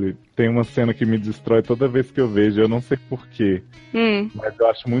finale, tem uma cena que me destrói toda vez que eu vejo, eu não sei porquê, mas eu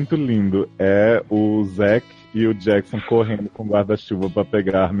acho muito lindo. É o Zack e o Jackson correndo com guarda-chuva pra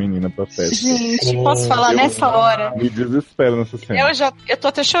pegar a menina pra festa. Gente, posso falar nessa hora? Me desespero nessa cena. Eu tô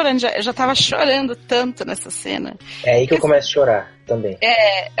até chorando, eu já tava chorando tanto nessa cena. É aí que eu começo a chorar também.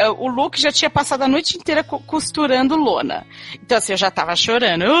 O Luke já tinha passado a noite inteira costurando lona. Então assim, eu já tava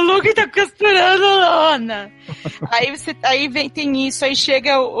chorando. O Luke tá costurando lona. Tem isso, aí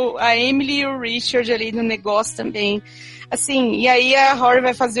chega a Emily e o Richard ali no negócio também. Assim, e aí a Rory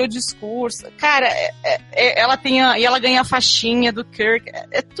vai fazer o discurso. Cara, ela ganha a faixinha do Kirk.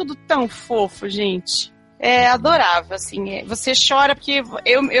 É tudo tão fofo, gente. É adorável, assim. Você chora porque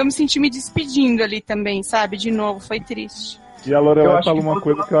eu me senti me despedindo ali também, sabe? De novo, foi triste. E a Lorelai fala uma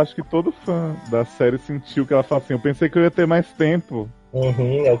coisa que eu acho que todo fã da série sentiu, que ela fala assim, eu pensei que eu ia ter mais tempo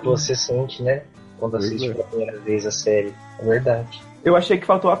É o que você sente, né? Quando assiste pela primeira vez a série. É verdade. Eu achei que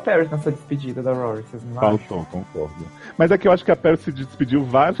faltou a Paris nessa despedida da Rory, vocês não acham? Faltou, concordo. Mas é que eu acho que a Paris se despediu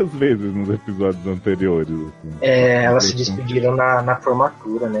várias vezes nos episódios anteriores. Assim. Elas se despediram na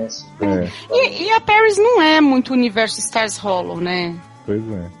formatura, né? Assim. E a Paris não é muito universo Stars Hollow, né? Pois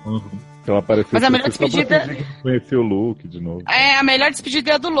é. Ela apareceu. Mas a melhor despedida. Conheceu o Luke de novo. A melhor despedida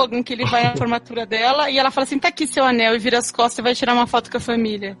é a do Logan, que ele vai à formatura dela e ela fala assim: tá aqui seu anel, e vira as costas e vai tirar uma foto com a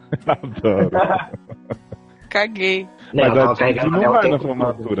família. Adoro. Caguei. Mas a Didi não vai na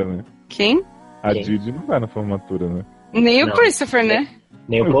formatura, né? Quem? A Didi não vai na formatura, né? Nem o Christopher, né?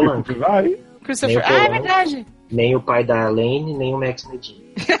 Nem o Polanco. Vai. Christopher. É verdade. Nem o pai da Lane, nem o Max Medina.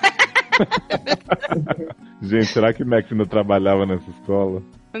 Gente, será que Max ainda trabalhava nessa escola?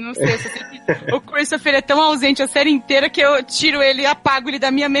 Eu não sei, o Christopher é tão ausente a série inteira que eu tiro ele e apago ele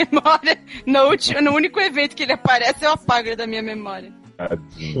da minha memória. No único evento que ele aparece, eu apago ele da minha memória.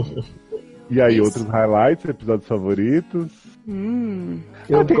 Tadinho. E aí, outros highlights, episódios favoritos?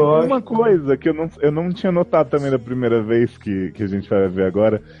 Eu tem gosto. uma coisa que eu não tinha notado também da primeira vez que a gente vai ver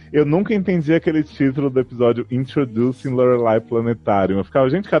agora. Eu nunca entendi aquele título do episódio Introducing Lorelai Planetarium. Eu ficava,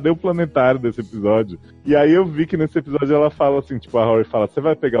 gente, cadê o planetário desse episódio? E aí eu vi que nesse episódio ela fala assim, tipo, a Rory fala, você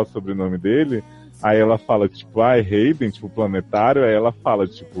vai pegar o sobrenome dele? Aí ela fala, tipo, Hayden, tipo, planetário. Aí ela fala,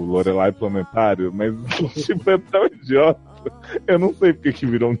 tipo, Lorelai Planetário. Mas, tipo, é tão idiota. Eu não sei porque que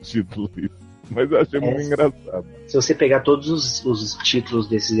virou um título isso. Mas eu achei muito engraçado. Se você pegar todos os títulos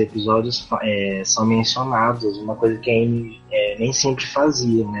desses episódios, são mencionados, uma coisa que a Amy nem sempre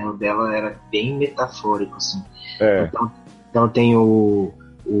fazia, né? O dela era bem metafórico, assim. Então tem o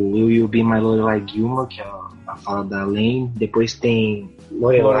Will You Be My Lorelai Gilmore, que é a fala da Lane. Depois tem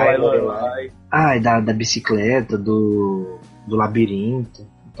Lorelai. Ah, da bicicleta, do labirinto.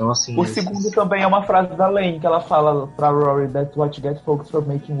 Então, assim, o segundo também é uma frase da Lane, que ela fala pra Rory, that's what you get folks for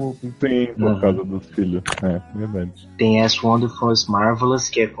making whoopee. Sim, por causa dos filhos. Verdade. Tem As Wonderful as Marvelous,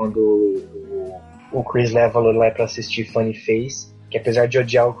 que é quando o Chris leva a Lorelai pra assistir Funny Face, que apesar de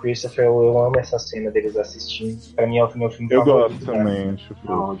odiar o Christopher, eu amo essa cena deles assistindo. Pra mim é o meu filme favorito. Eu gosto também, acho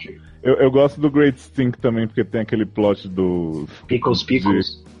eu gosto do Great Stink também, porque tem aquele plot dos... Pickles.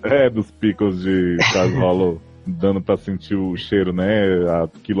 Dos Pickles de Stars Hollow. Dando pra sentir o cheiro, né, a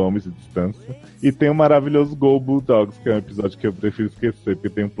quilômetros de distância. E tem o maravilhoso Go Bulldogs, que é um episódio que eu prefiro esquecer, porque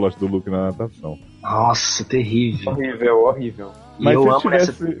tem um plot do Luke na natação. Nossa, terrível. Horrível. Mas se eu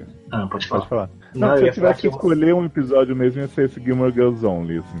tivesse... Pode falar. Não, se eu tivesse que escolher um episódio mesmo, ia ser esse Gilmore Girls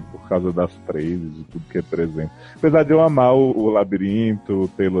Only, assim, por causa das três e de tudo que é presente. Apesar de eu amar o labirinto, o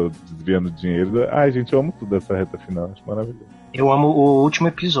Taylor desviando dinheiro. Ai, gente, eu amo tudo dessa reta final, acho maravilhoso. Eu amo o último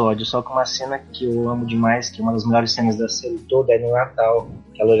episódio, só que uma cena que eu amo demais, que é uma das melhores cenas da série toda, é no Natal,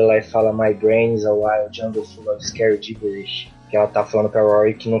 que a Lorelai fala My brain is a wild jungle full of scary gibberish, que ela tá falando pra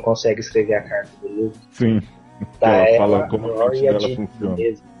Rory que não consegue escrever a carta do Luke. Sim. Ela fala como a mente dela funciona.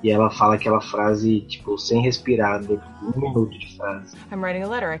 E ela fala aquela frase, tipo, sem respirar, dentro de 1 minuto de frase. I'm writing a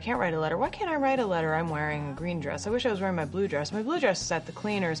letter. I can't write a letter. Why can't I write a letter? I'm wearing a green dress. I wish I was wearing my blue dress. My blue dress is at the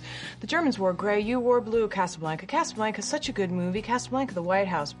cleaners. The Germans wore gray. You wore blue. Casablanca. Casablanca is such a good movie. Casablanca, the White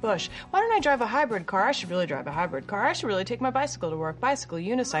House, Bush. Why don't I drive a hybrid car? I should really drive a hybrid car. I should really take my bicycle to work. Bicycle,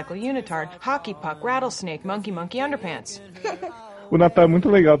 unicycle, unitard, hockey puck, rattlesnake, monkey, underpants. O Natal é muito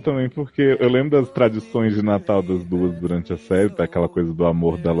legal também, porque eu lembro das tradições de Natal das duas durante a série, tá aquela coisa do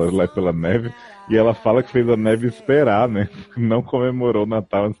amor da Lorelai pela neve, e ela fala que fez a neve esperar, né? Não comemorou o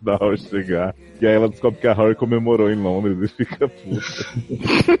Natal antes da Rory chegar. E aí ela descobre que a Rory comemorou em Londres e fica puta.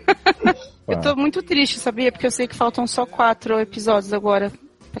 Eu tô muito triste, sabia? Porque eu sei que faltam só 4 episódios agora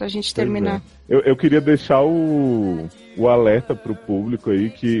pra gente terminar. Eu queria deixar o alerta pro público aí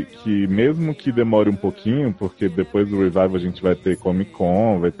que mesmo que demore um pouquinho, porque depois do Revival a gente vai ter Comic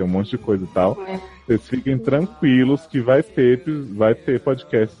Con, vai ter um monte de coisa e tal, vocês fiquem tranquilos que vai ter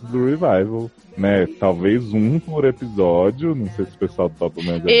podcasts do Revival, né? Talvez um por episódio, não sei se o pessoal topa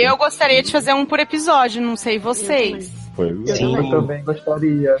mais. Eu gostaria de fazer um por episódio, não sei vocês. Pois é. Eu também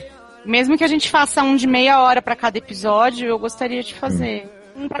gostaria. Mesmo que a gente faça um de meia hora pra cada episódio, eu gostaria de fazer.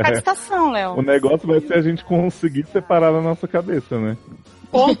 Um pra cada estação, Léo. O negócio vai ser a gente conseguir separar na nossa cabeça, né?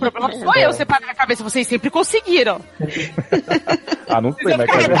 Pô, o problema sou eu separar a cabeça, vocês sempre conseguiram. Não sei, né?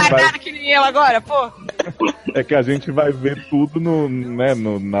 Que nem eu agora, pô. É que a gente vai ver tudo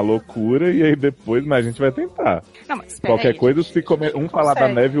na loucura e aí depois, mas a gente vai tentar. Não, mas qualquer aí, coisa, se comer, um falar da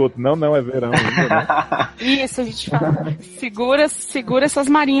neve e o outro, não, é verão ainda, né? Isso, a gente fala. Segura essas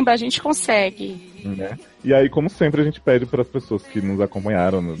marimbas, a gente consegue. Né? E aí, como sempre, a gente pede para as pessoas que nos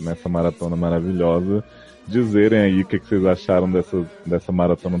acompanharam nessa maratona maravilhosa dizerem aí o que vocês acharam dessa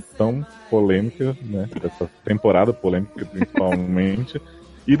maratona tão polêmica, né? Dessa temporada polêmica, principalmente.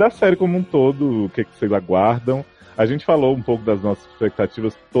 E da série como um todo, o que vocês aguardam. A gente falou um pouco das nossas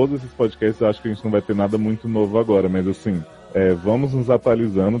expectativas, todos esses podcasts, eu acho que a gente não vai ter nada muito novo agora, mas assim, vamos nos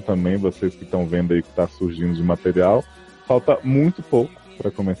atualizando também, vocês que estão vendo aí que está surgindo de material. Falta muito pouco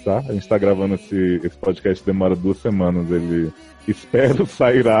para começar, a gente está gravando esse podcast, demora 2 semanas, ele espero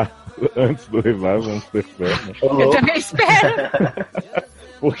sairá antes do revival, vamos ter fé. Né? Eu também espero!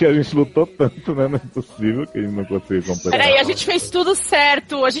 Porque a gente lutou tanto, né? Não é possível que a gente não consiga completar. Peraí, a gente fez tudo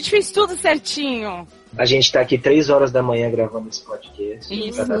certo, a gente fez tudo certinho. A gente tá aqui 3 horas da manhã gravando esse podcast.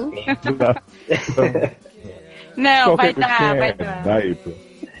 Isso. Não, vai dar. Daí, pô.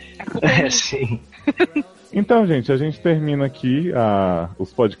 Sim. Então, gente, a gente termina aqui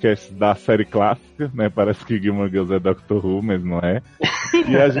os podcasts da série clássica, né? Parece que Gilmore Girls é Doctor Who, mas não é.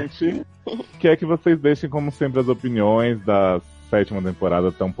 E a gente quer que vocês deixem, como sempre, as opiniões da 7ª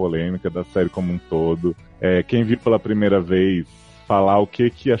temporada tão polêmica, da série como um todo. Quem viu pela primeira vez, falar o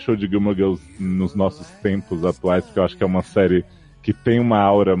que achou de Gilmore Girls nos nossos tempos atuais, porque eu acho que é uma série que tem uma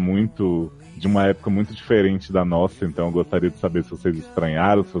aura de uma época muito diferente da nossa, então eu gostaria de saber se vocês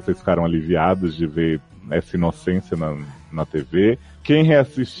estranharam, se vocês ficaram aliviados de ver essa inocência na TV. Quem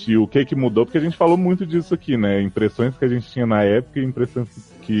reassistiu, o que mudou, porque a gente falou muito disso aqui, né? Impressões que a gente tinha na época e impressões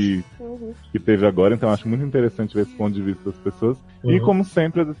que teve agora, então eu acho muito interessante ver esse ponto de vista das pessoas. E como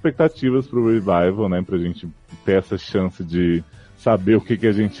sempre, as expectativas pro revival, né? Pra gente ter essa chance de saber o que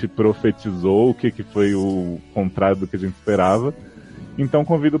a gente profetizou, o que foi o contrário do que a gente esperava. Então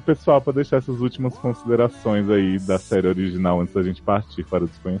convido o pessoal para deixar essas últimas considerações aí da série original antes da gente partir para o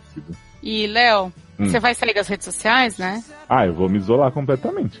desconhecido. E, Léo, você vai sair das redes sociais, né? Eu vou me isolar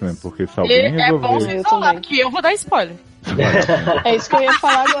completamente, né? Porque se alguém resolver... É bom se isolar, porque eu vou dar spoiler. É isso que eu ia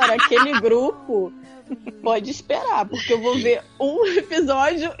falar agora. Aquele grupo pode esperar, porque eu vou ver um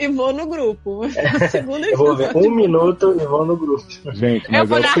episódio e vou no grupo. Eu vou ver 1 minuto e vou no grupo. Gente, mas eu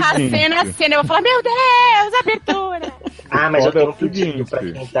vou narrar cena, eu vou falar, meu Deus, abertura! Mas eu tenho um pedido pra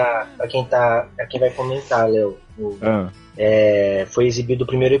quem vai comentar, Léo. Foi exibido o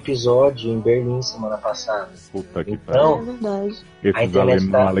primeiro episódio em Berlim semana passada. Puta que pariu. É verdade.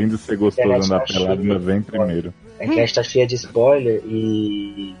 Esses além de ser gostoso andar pelado, ainda vem primeiro. A internet tá cheia de spoiler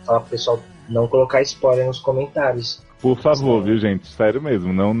e falar pro pessoal não colocar spoiler nos comentários. Por favor, viu, gente? Sério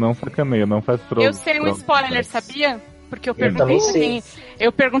mesmo, não sacaneia, não faz troço. Eu sei um spoiler, sabia? Porque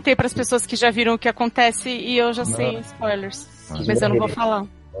eu perguntei para as pessoas que já viram o que acontece e eu já sei spoilers. Mas eu não vou falar.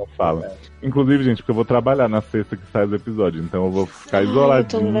 Não fala. Inclusive, gente, porque eu vou trabalhar na sexta que sai o episódio, então eu vou ficar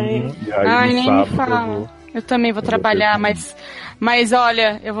isoladinho. E aí no nem sábado me fala. Eu também vou trabalhar, mas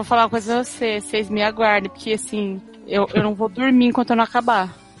olha, eu vou falar uma coisa a vocês me aguardem, porque assim, eu não vou dormir enquanto eu não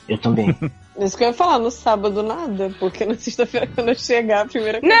acabar. Eu também. Isso que eu ia falar, no sábado nada, porque na sexta-feira quando eu chegar, a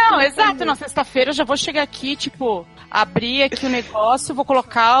primeira coisa... Não, exato, na sexta-feira eu já vou chegar aqui, tipo, abrir aqui o negócio, vou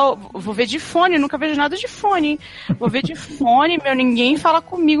colocar, vou ver de fone, eu nunca vejo nada de fone, vou ver de fone, ninguém fala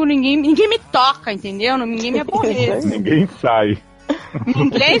comigo, ninguém me toca, entendeu? Ninguém me aborrece. Ninguém sai.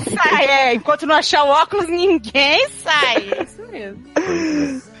 Ninguém sai, enquanto não achar o óculos, ninguém sai, é isso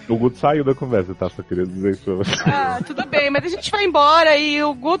mesmo. O Guto saiu da conversa, tá? Só queria dizer isso pra você. Tudo bem, mas a gente vai embora e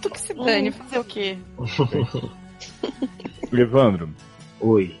o Guto que se dane, fazer o quê? Evandro.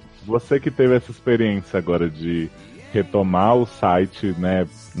 Oi. Você que teve essa experiência agora de retomar o site, né,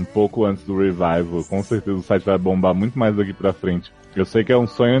 um pouco antes do revival, com certeza o site vai bombar muito mais daqui pra frente. Eu sei que é um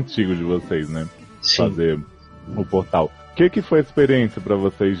sonho antigo de vocês, né? Sim. Fazer o portal. O que foi a experiência pra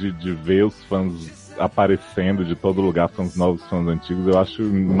vocês de ver os fãs aparecendo de todo lugar, fãs novos, fãs antigos?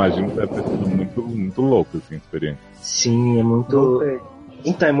 Imagino que deve ter sido muito, muito louco, assim, a experiência. Sim, é muito...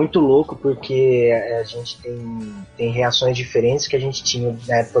 Então, é muito louco porque a gente tem reações diferentes que a gente tinha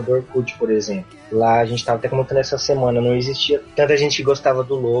na época do Orkut, por exemplo. Lá a gente estava até comentando essa semana, não existia tanta gente que gostava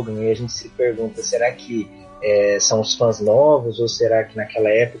do Logan, e a gente se pergunta, será que são os fãs novos, ou será que naquela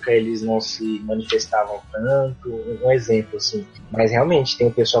época eles não se manifestavam tanto? Um exemplo, assim. Mas realmente, tem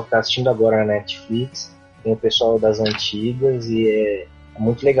o pessoal que está assistindo agora na Netflix, tem o pessoal das antigas, e é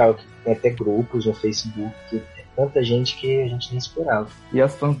muito legal, tem até grupos no Facebook, tanta gente que a gente nem esperava. E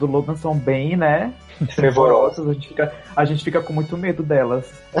as fãs do Logan são bem, né, fervorosas, a gente fica com muito medo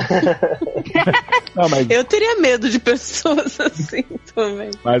delas. Não, mas... Eu teria medo de pessoas assim também.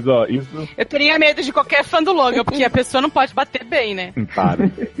 Mas isso... Eu teria medo de qualquer fã do Logan, porque a pessoa não pode bater bem, né? Para.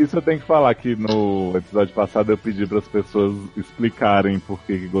 Isso eu tenho que falar, que no episódio passado eu pedi para as pessoas explicarem por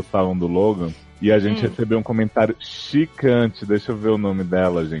que gostavam do Logan. E a gente recebeu um comentário chicante, deixa eu ver o nome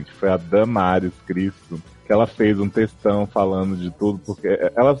dela, gente. Foi a Damares Cristo, que ela fez um textão falando de tudo, porque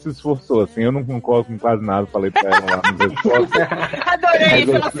ela se esforçou, assim, eu não concordo com quase nada, falei pra ela lá nos respostas. Adorei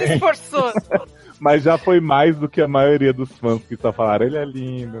isso, ela se esforçou. Mas já foi mais do que a maioria dos fãs que só falaram, ele é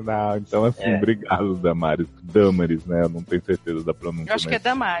lindo, não. Então, assim, obrigado, Damares, né? Eu não tenho certeza da pronúncia. Eu acho que é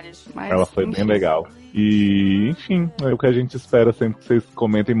Damares, mas... Ela foi bem legal. E, enfim, é o que a gente espera sempre que vocês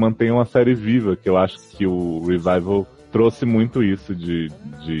comentem e mantenham a série viva, que eu acho que o Revival trouxe muito isso de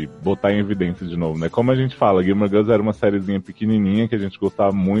botar em evidência de novo, né? Como a gente fala, Gilmore Girls era uma sériezinha pequenininha que a gente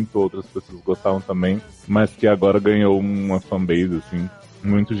gostava muito, outras pessoas gostavam também, mas que agora ganhou uma fanbase, assim,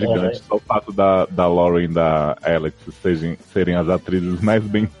 muito gigante. Só o fato da Lauren e da Alex serem as atrizes mais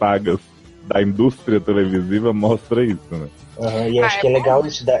bem pagas da indústria televisiva mostra isso, né? E acho que é legal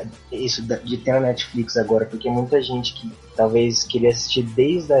isso de ter na Netflix agora, porque muita gente que talvez queria assistir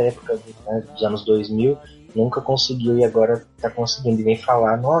desde a época dos anos 2000 nunca conseguiu e agora tá conseguindo. E vem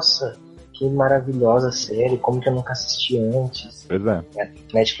falar, nossa, que maravilhosa série, como que eu nunca assisti antes. Pois é.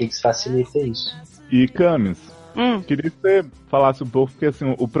 Netflix facilita isso. E Camis, queria que você falasse um pouco, porque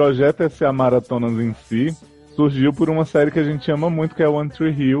assim, o projeto S.A. Maratonas em si surgiu por uma série que a gente ama muito, que é One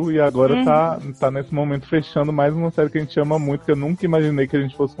Tree Hill, e agora tá nesse momento fechando mais uma série que a gente ama muito, que eu nunca imaginei que a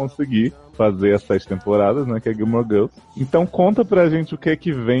gente fosse conseguir fazer as 7 temporadas, né, que é Gilmore Girls. Então conta pra gente o que é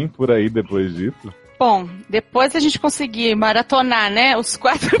que vem por aí depois disso. Bom, depois a gente conseguir maratonar, né, os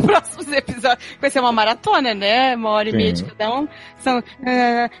 4 próximos episódios, vai ser uma maratona, né, 1h30 de cada um, são,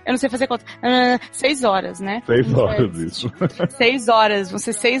 eu não sei fazer conta, 6 horas, né? 6 horas, isso. 6 horas, vão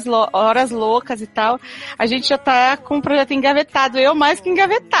ser 6 horas loucas e tal. A gente já tá com o projeto engavetado, eu mais que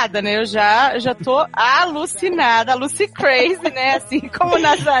engavetada, né, eu já tô alucinada, Lucy Crazy, né, assim como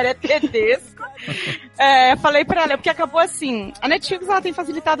Nazaré Tedesco. Falei pra ela, porque acabou assim, a Netflix ela tem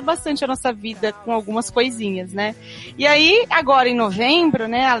facilitado bastante a nossa vida com algumas coisinhas, né? E aí, agora em novembro,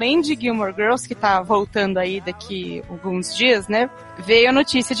 né, além de Gilmore Girls, que tá voltando aí daqui alguns dias, né, veio a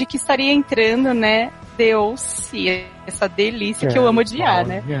notícia de que estaria entrando, né, The O.C., essa delícia que eu amo odiar,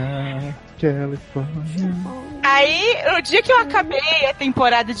 né? Aí, no dia que eu acabei a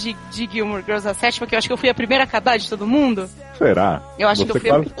temporada de Gilmore Girls, a 7ª, que eu acho que eu fui a primeira a acabar de todo mundo. Será? Eu acho que eu fui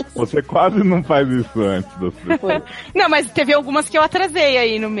Você quase não faz isso antes das pessoas. Não, mas teve algumas que eu atrasei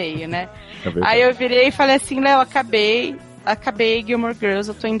aí no meio, né? Aí eu virei e falei assim, Léo, acabei Gilmore Girls,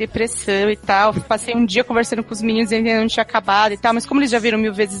 eu tô em depressão e tal. Passei um dia conversando com os meninos e ainda não tinha acabado e tal, mas como eles já viram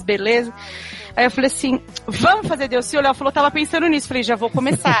 1000 vezes, beleza. Aí eu falei assim, vamos fazer DLC? O Léo falou, tava pensando nisso. Falei, já vou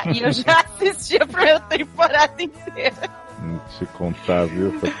começar. E eu já assisti a primeira temporada inteira. Não te contar,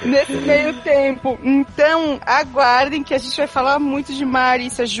 viu? Nesse meio tempo. Então, aguardem que a gente vai falar muito de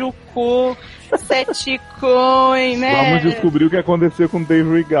Marissa Juku, Seth Cohen, né? Vamos descobrir o que aconteceu com Dave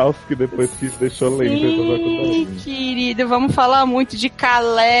Rygalski depois que deixou Lane pra Sim, querido, vamos falar muito de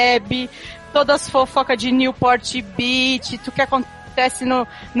Caleb, todas as fofocas de Newport Beach, tudo que acontece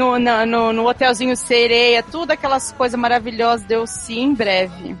no hotelzinho Sereia, tudo aquelas coisas maravilhosas, deu sim em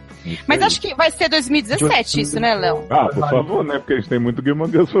breve. Isso mas aí. Acho que vai ser 2017 isso, né, Léo? Ah, por favor, né? Porque a gente tem muito Gilmore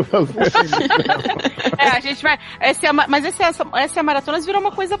Girls pra fazer. A gente vai... Mas essa Maratonas virou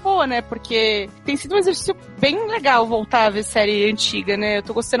uma coisa boa, né? Porque tem sido um exercício bem legal voltar a ver série antiga, né? Eu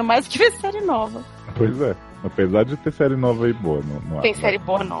tô gostando mais do que ver série nova. Pois é. Apesar de ter série nova aí boa. Não tem série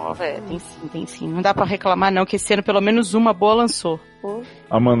boa nova, tem sim. Não dá pra reclamar, não, que esse ano pelo menos uma boa lançou.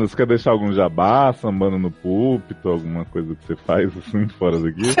 Amanda, você quer deixar algum jabá, sambando no púlpito, alguma coisa que você faz assim, fora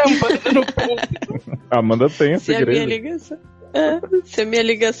daqui? Sambando no púlpito. Amanda tem essa igreja. Se a minha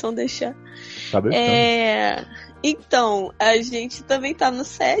ligação deixar. Tá deixando. Então, a gente também tá no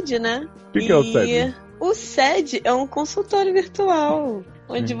SED, né? O que é o SED? O SED é um consultório virtual.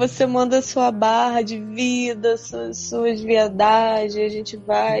 Onde você manda sua barra de vida, suas viadagens, a gente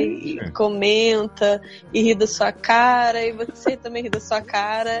vai e comenta e ri da sua cara, e você também ri da sua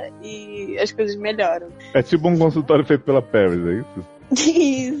cara e as coisas melhoram. É tipo um consultório feito pela Paris, é isso?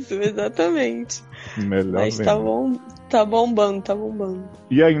 Isso, exatamente. Melhor. Mas tá bombando.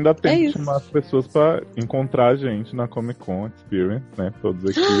 E ainda tem que chamar as pessoas pra encontrar a gente na Comic Con Experience, né? Todos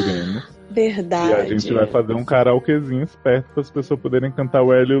aqui iremos. Verdade. E a gente vai fazer um karaokezinho esperto para as pessoas poderem cantar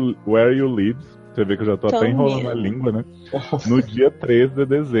Where You Live. Você vê que eu já tô até enrolando a língua, né? No dia 3 de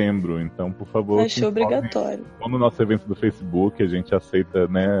dezembro. Então, por favor... Achei obrigatório. No nosso evento do Facebook, a gente aceita,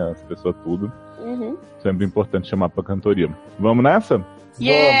 né, as pessoas tudo. Uhum. Sempre importante chamar pra cantoria. Vamos nessa?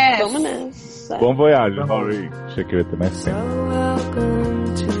 Yes! Vamos nessa. Bom voyage, Rory. Achei que eu ia ter mais tempo.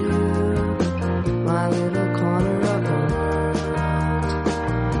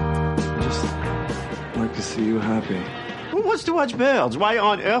 To see you happy. What's wants to watch birds? Why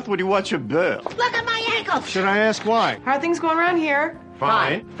on earth would he watch a bird? Look at my ankles! Should I ask why? How are things going around here?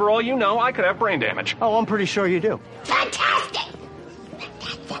 Fine. For all you know, I could have brain damage. Oh, I'm pretty sure you do. Fantastic!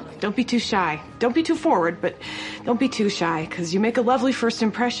 Don't be too shy. Don't be too forward, but don't be too shy, because you make a lovely first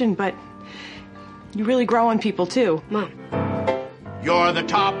impression, but you really grow on people, too. Mom. You're the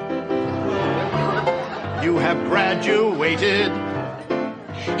top. You have graduated.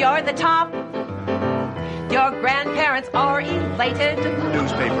 You're the top. Your grandparents are elated.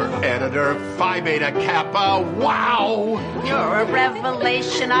 Newspaper editor, Phi Beta Kappa. Wow! You're a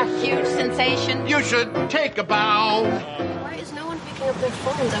revelation, a huge sensation. You should take a bow. Why is no one picking up their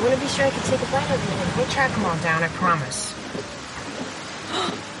phones? I want to be sure I can take a bite of them. We'll track them all down, I promise.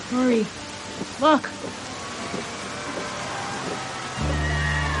 Rory, look.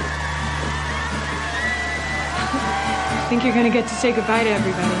 I think you're going to get to say goodbye to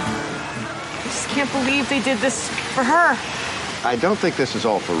everybody. I just can't believe they did this for her. I don't think this is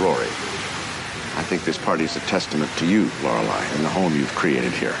all for Rory. I think this party is a testament to you, Lorelai, and the home you've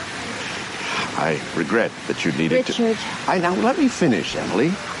created here. I regret that you needed Richard. to... Now, let me finish,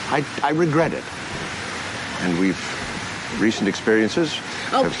 Emily. I regret it. And recent experiences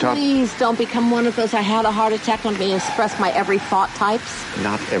Oh, have taught... please don't become one of those I had a heart attack on me express my every thought types.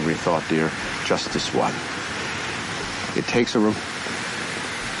 Not every thought, dear. Just this one. It takes a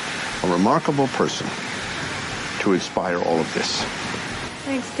remarkable person to inspire all of this.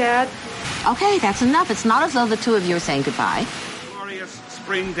 Thanks, Dad. Okay, that's enough. It's not as though the two of you are saying goodbye. Glorious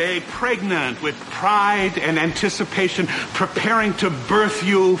spring day, pregnant with pride and anticipation, preparing to birth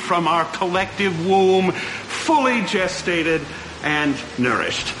you from our collective womb, fully gestated and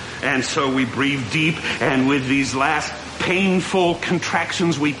nourished. And so we breathe deep, and with these last painful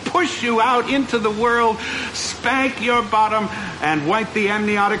contractions, we push you out into the world, spank your bottom, and wipe the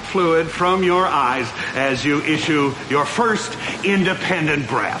amniotic fluid from your eyes as you issue your first independent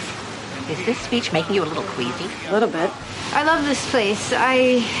breath. Is this speech making you a little queasy? A little bit. I love this place.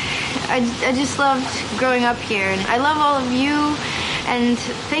 I just loved growing up here, and I love all of you. And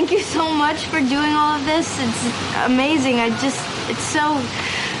thank you so much for doing all of this. It's amazing. It's so.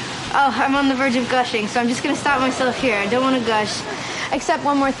 Oh, I'm on the verge of gushing, so I'm just going to stop myself here. I don't want to gush. Except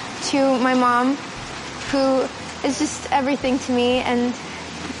one more to my mom, who is just everything to me and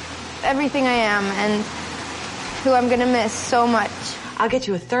everything I am, and who I'm going to miss so much. I'll get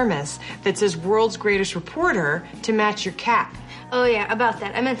you a thermos that says World's Greatest Reporter to match your cap. Oh, yeah, about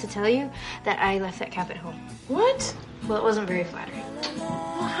that. I meant to tell you that I left that cap at home. What? Well, it wasn't very flattering.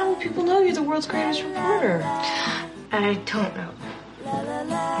 Well, how will people know you're the world's greatest reporter? I don't know.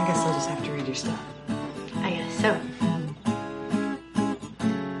 I guess I'll just have to read your stuff. I guess so.